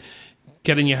 getting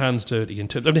your hands dirty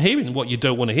and hearing what you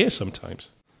don't want to hear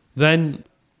sometimes. Then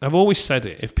I've always said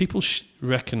it, if people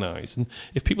recognise and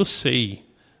if people see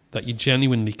that you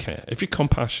genuinely care, if you're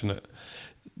compassionate,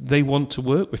 they want to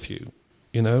work with you.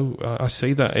 You know, I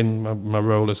see that in my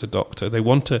role as a doctor. They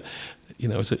want to, you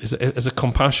know, as a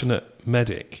compassionate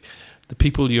medic, the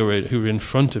people who are in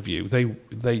front of you,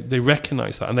 they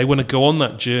recognise that and they want to go on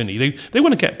that journey. They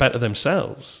want to get better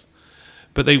themselves,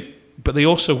 but they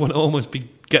also want to almost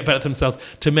get better themselves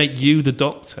to make you the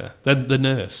doctor, the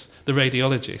nurse, the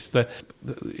radiologist,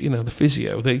 the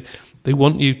physio. They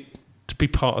want you to be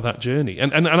part of that journey,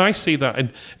 and I see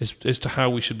that as to how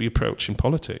we should be approaching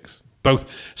politics, both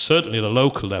certainly at a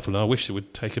local level, and I wish they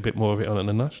would take a bit more of it on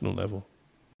a national level.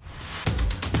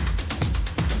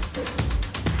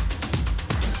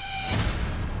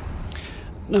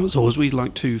 Now, as always, we'd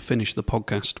like to finish the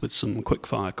podcast with some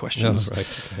quick-fire questions. Oh,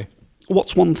 right, okay.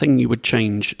 What's one thing you would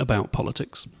change about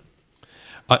politics?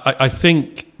 I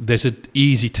think there's an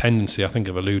easy tendency, I think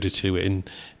I've alluded to it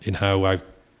in how I've,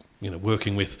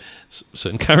 working with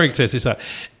certain characters, is that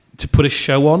to put a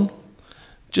show on,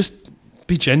 just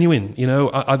be genuine.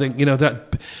 I think,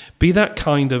 that be that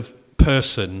kind of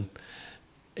person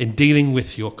in dealing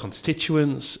with your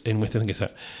constituents,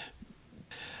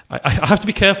 I have to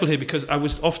be careful here because I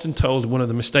was often told one of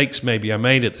the mistakes maybe I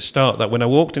made at the start that when I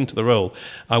walked into the role,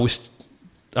 I was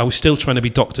still trying to be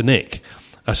Dr. Nick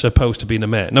as opposed to being a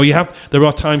mayor. No, there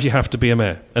are times you have to be a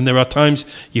mayor, and there are times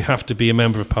you have to be a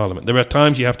member of parliament. There are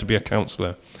times you have to be a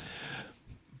councillor.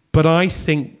 But I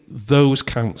think those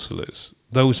councillors,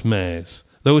 those mayors,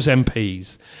 those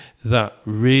MPs that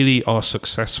really are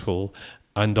successful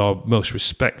and are most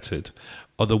respected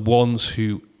are the ones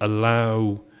who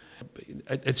allow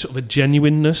a sort of a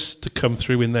genuineness to come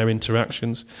through in their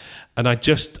interactions. And I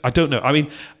don't know. I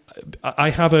mean, I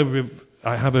have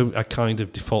a kind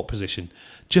of default position.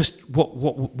 Just what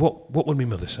would my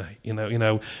mother say?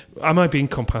 Am I being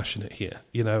compassionate here?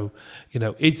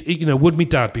 Would my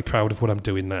dad be proud of what I'm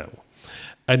doing now?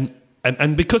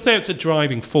 And because there's a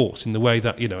driving force in the way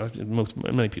that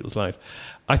many people's life,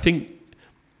 I think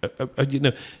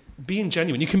being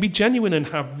genuine. You can be genuine and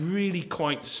have really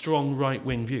quite strong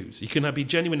right-wing views. You can be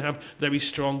genuine and have very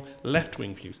strong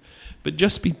left-wing views. But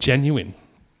just be genuine.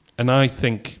 And I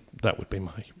think that would be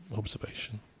my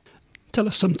observation. Tell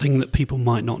us something that people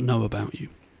might not know about you.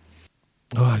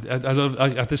 Oh,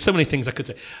 there's so many things I could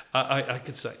say. I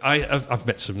could say I've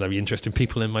met some very interesting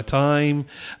people in my time.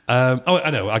 I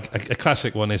know. A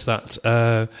classic one is that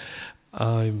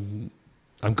I'm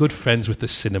good friends with the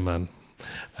Cinnamon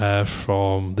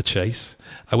from The Chase.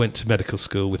 I went to medical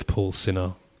school with Paul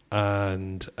Sinnar,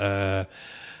 and I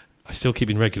still keep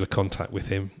in regular contact with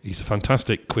him. He's a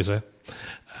fantastic quizzer.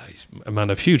 He's a man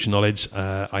of huge knowledge.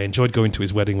 I enjoyed going to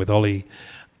his wedding with Ollie,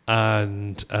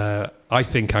 and I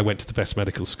think I went to the best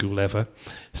medical school ever,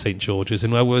 St George's.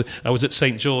 And I was at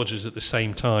St George's at the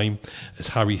same time as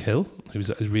Harry Hill,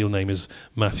 his real name is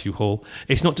Matthew Hall.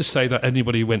 It's not to say that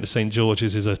anybody who went to St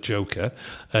George's is a joker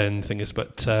and things,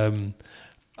 but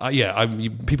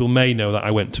people may know that I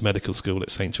went to medical school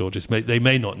at St George's. They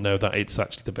may not know that it's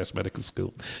actually the best medical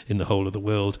school in the whole of the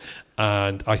world.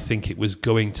 And I think it was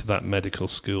going to that medical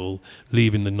school,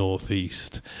 leaving the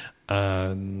Northeast,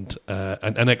 and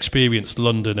experienced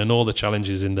London and all the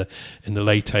challenges in the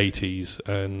late 80s.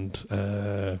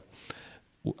 And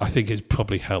I think it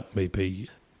probably helped me be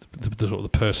the sort of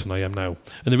the person I am now.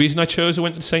 And the reason I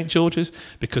went to St George's,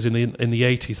 because in the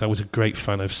 80s I was a great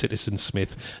fan of Citizen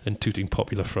Smith and Tooting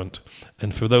Popular Front.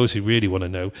 And for those who really want to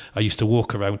know, I used to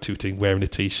walk around Tooting wearing a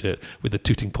T-shirt with the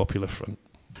Tooting Popular Front.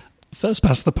 First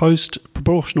past the post,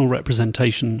 proportional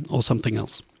representation, or something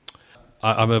else?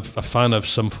 I'm a fan of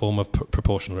some form of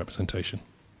proportional representation.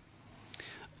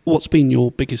 What's been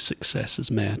your biggest success as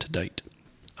mayor to date?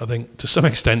 I think to some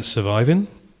extent surviving.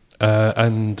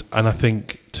 And I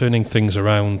think turning things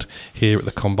around here at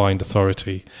the Combined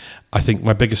Authority, I think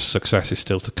my biggest success is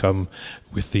still to come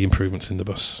with the improvements in the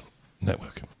bus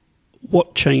network.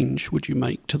 What change would you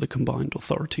make to the Combined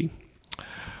Authority?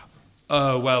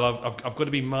 Well, I've got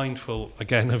to be mindful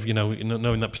again of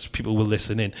knowing that people will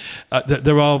listen in.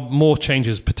 There are more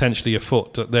changes potentially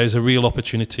afoot. There's a real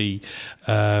opportunity.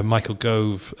 Michael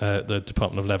Gove, the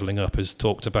Department of Levelling Up, has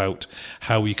talked about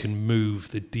how we can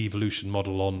move the devolution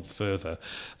model on further.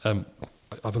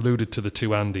 I've alluded to the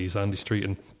two Andys, Andy Street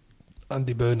and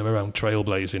Andy Burnham, around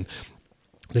trailblazing.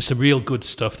 There's some real good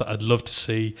stuff that I'd love to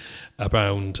see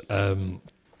around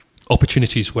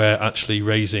opportunities where actually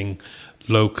raising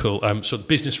local. So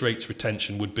business rates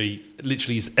retention would be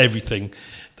literally is everything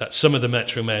that some of the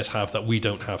metro mayors have that we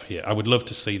don't have here. I would love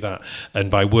to see that. And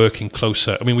by working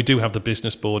closer, I mean, we do have the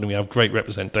business board and we have great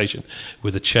representation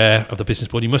with the chair of the business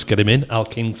board. You must get him in, Al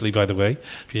Kingsley, by the way.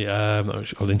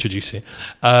 I'll introduce you.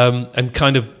 And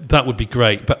kind of that would be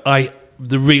great. But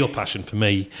the real passion for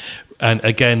me, and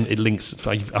again, it links,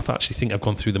 I actually think I've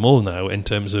gone through them all now in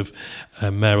terms of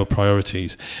mayoral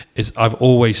priorities, is I've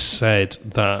always said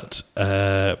that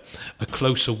a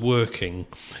closer working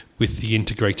with the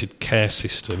integrated care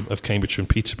system of Cambridgeshire and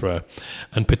Peterborough,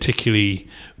 and particularly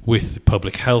with the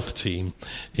public health team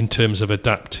in terms of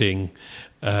adapting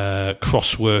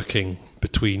cross-working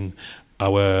between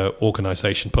our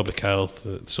organisation, public health,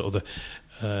 sort of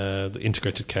the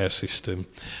integrated care system.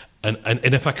 And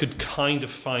if I could kind of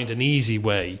find an easy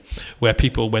way where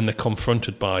people, when they're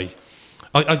confronted by...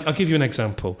 I'll give you an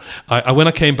example. When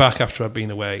I came back after I'd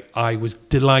been away, I was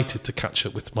delighted to catch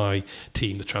up with my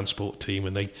team, the transport team,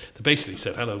 and they basically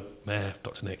said, "Hello, Mayor,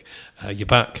 Dr. Nick, you're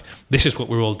back. This is what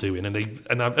we're all doing."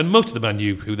 And most of them I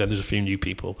knew, who then there's a few new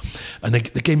people, and they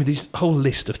gave me this whole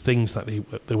list of things that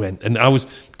they went, and I was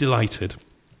delighted.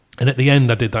 And at the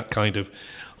end, I did that kind of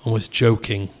almost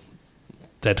joking,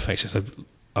 dead face. I said,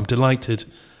 "I'm delighted,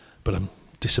 but I'm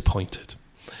disappointed."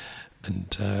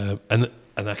 And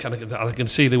I can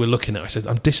see they were looking at it. I said,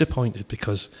 "I'm disappointed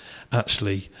because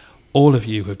actually all of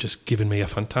you have just given me a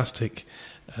fantastic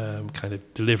kind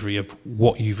of delivery of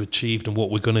what you've achieved and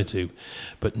what we're going to do.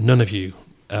 But none of you,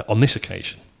 on this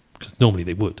occasion, because normally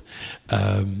they would,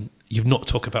 you've not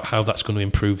talked about how that's going to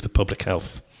improve the public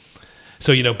health."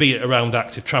 So, be it around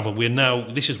active travel,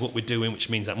 this is what we're doing, which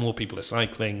means that more people are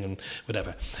cycling and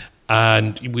whatever.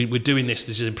 And we're doing this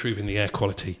is improving the air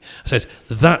quality. I says,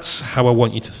 that's how I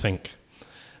want you to think.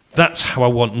 That's how I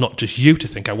want not just you to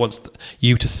think. I want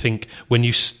you to think when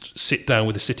you sit down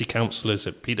with the city councillors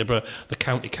at Peterborough, the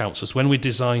county councillors, when we're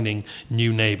designing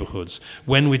new neighbourhoods,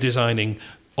 when we're designing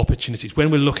opportunities,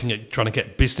 when we're looking at trying to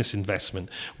get business investment,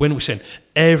 when we're saying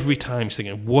every time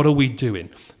thinking, what are we doing?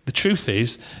 The truth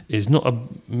is not a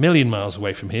million miles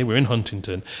away from here. We're in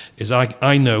Huntington.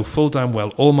 I know full damn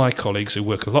well all my colleagues who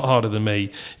work a lot harder than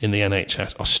me in the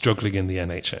NHS are struggling in the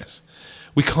NHS.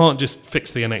 We can't just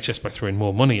fix the NHS by throwing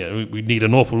more money at it. We need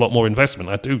an awful lot more investment.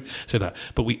 I do say that.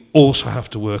 But we also have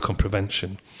to work on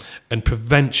prevention. And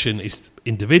prevention is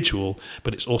individual,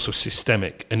 but it's also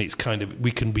systemic. And it's kind of,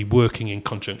 we can be working in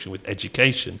conjunction with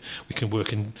education. We can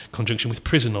work in conjunction with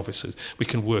prison officers. We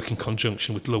can work in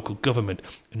conjunction with local government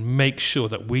and make sure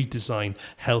that we design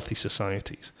healthy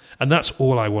societies. And that's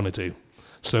all I want to do.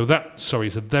 So that,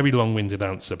 is a very long-winded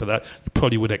answer, but that you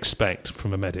probably would expect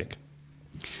from a medic.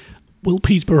 Will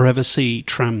Peterborough ever see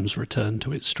trams return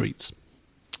to its streets?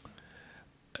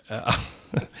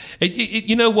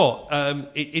 You know what?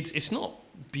 It's not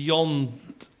beyond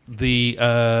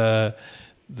the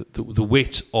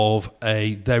wit of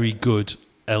a very good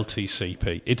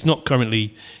LTCP. It's not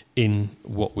currently in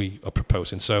what we are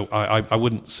proposing, so I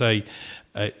wouldn't say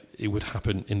it would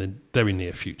happen in the very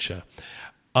near future.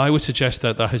 I would suggest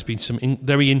that there has been some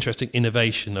very interesting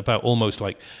innovation about almost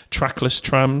like trackless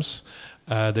trams.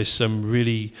 There's some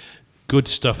really good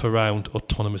stuff around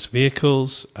autonomous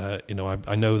vehicles.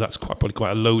 I know that's probably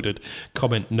quite a loaded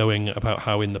comment, knowing about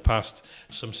how in the past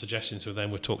some suggestions of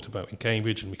them were talked about in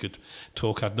Cambridge, and we could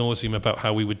talk ad nauseum about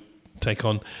how we would take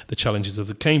on the challenges of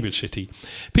the Cambridge city.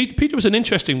 Peter was an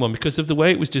interesting one because of the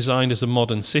way it was designed as a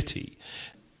modern city.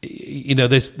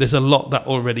 There's a lot that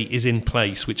already is in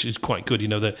place, which is quite good.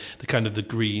 The kind of the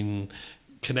green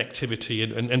connectivity,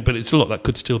 and but it's a lot that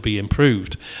could still be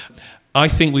improved. I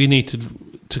think we need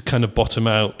to kind of bottom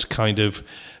out kind of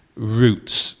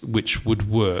routes which would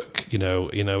work, in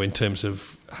terms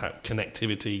of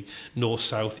connectivity, north,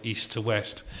 south, east to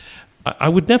west. I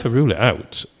would never rule it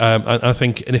out. I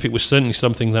think, and if it was certainly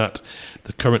something that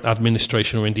the current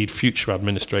administration or indeed future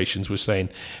administrations were saying,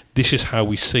 this is how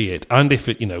we see it, and if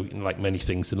it, like many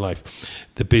things in life,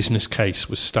 the business case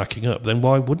was stacking up, then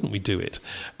why wouldn't we do it?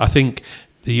 I think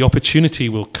the opportunity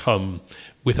will come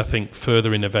with, I think,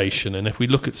 further innovation. And if we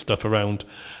look at stuff around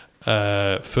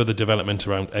further development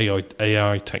around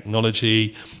AI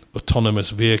technology,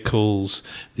 autonomous vehicles,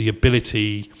 the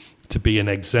ability to be an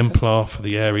exemplar for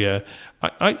the area,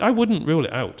 I wouldn't rule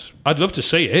it out. I'd love to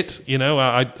see it,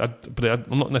 but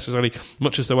I'm not necessarily,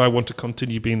 much as though I want to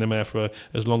continue being the mayor for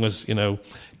as long as,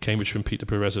 Cambridge and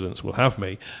Peterborough residents will have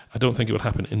me. I don't think it will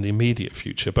happen in the immediate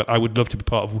future, but I would love to be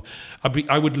part of,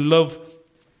 I would love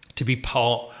to be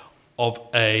part of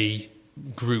a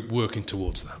group working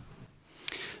towards that.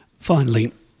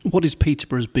 Finally, what is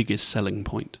Peterborough's biggest selling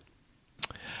point?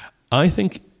 I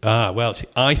think Well, see,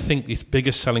 I think its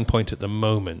biggest selling point at the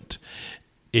moment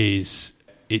is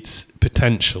its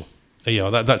potential.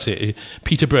 That's it.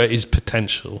 Peterborough is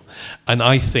potential. And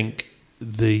I think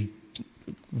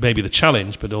maybe the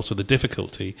challenge, but also the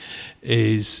difficulty,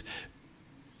 is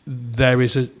there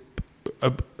is a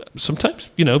sometimes,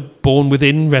 born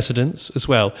within residents as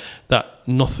well, that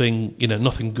nothing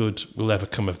good will ever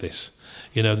come of this.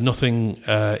 Nothing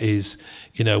is,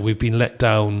 we've been let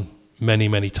down many,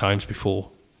 many times before.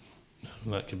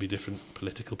 That could be different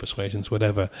political persuasions,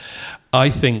 whatever. I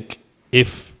think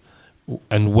if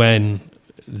and when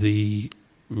the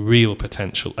real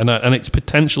potential, and it's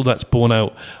potential that's born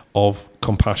out of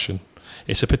compassion.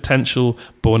 It's a potential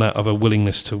born out of a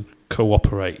willingness to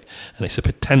cooperate, and it's a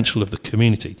potential of the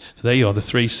community. So there you are, the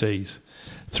 3 C's.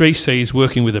 3 C's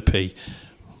working with a P.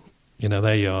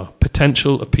 There you are.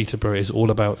 Potential of Peterborough is all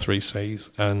about 3 C's,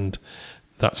 and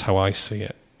that's how I see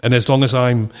it. And as long as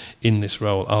I'm in this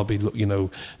role, I'll be,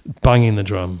 banging the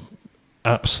drum,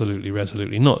 absolutely,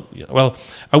 resolutely.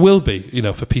 I will be,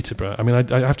 for Peterborough. I mean,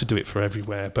 I have to do it for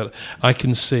everywhere, but I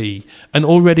can see, and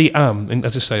already am, and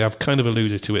as I say, I've kind of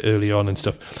alluded to it early on and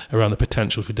stuff, around the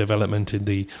potential for development in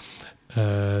the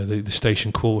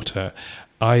station quarter.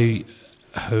 I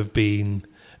have been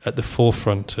at the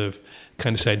forefront of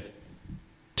kind of saying,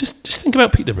 just think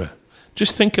about Peterborough.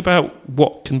 Just think about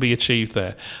what can be achieved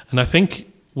there. And I think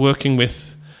working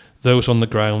with those on the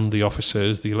ground, the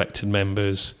officers, the elected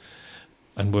members,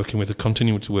 and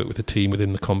continuing to work with the team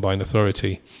within the combined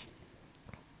authority,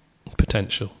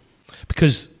 potential.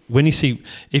 Because when you see,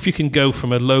 if you can go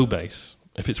from a low base,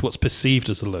 if it's what's perceived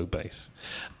as a low base,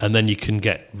 and then you can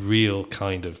get real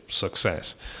kind of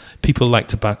success, people like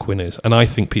to back winners, and I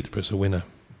think Peterborough's a winner.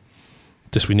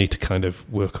 Just we need to kind of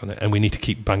work on it, and we need to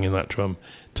keep banging that drum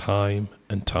time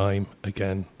and time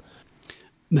again.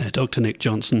 Mayor Dr. Nick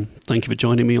Johnson, thank you for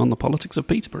joining me on the Politics of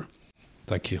Peterborough.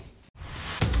 Thank you.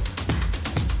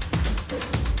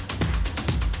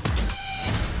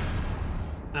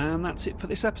 And that's it for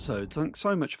this episode. Thanks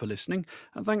so much for listening,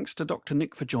 and thanks to Dr.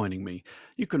 Nick for joining me.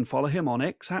 You can follow him on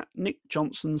X at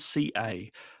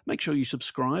NickJohnsonCA. Make sure you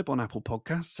subscribe on Apple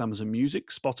Podcasts, Amazon Music,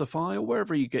 Spotify, or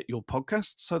wherever you get your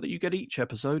podcasts so that you get each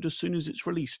episode as soon as it's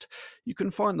released. You can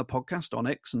find the podcast on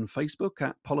X and Facebook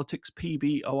at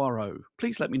PoliticsPBORO.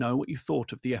 Please let me know what you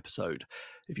thought of the episode.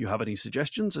 If you have any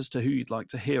suggestions as to who you'd like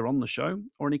to hear on the show,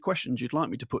 or any questions you'd like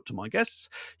me to put to my guests,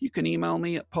 you can email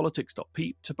me at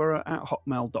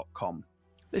politics.peterborough@hotmail.com.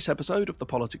 This episode of The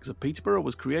Politics of Peterborough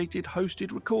was created,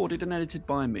 hosted, recorded and edited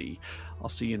by me. I'll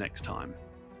see you next time.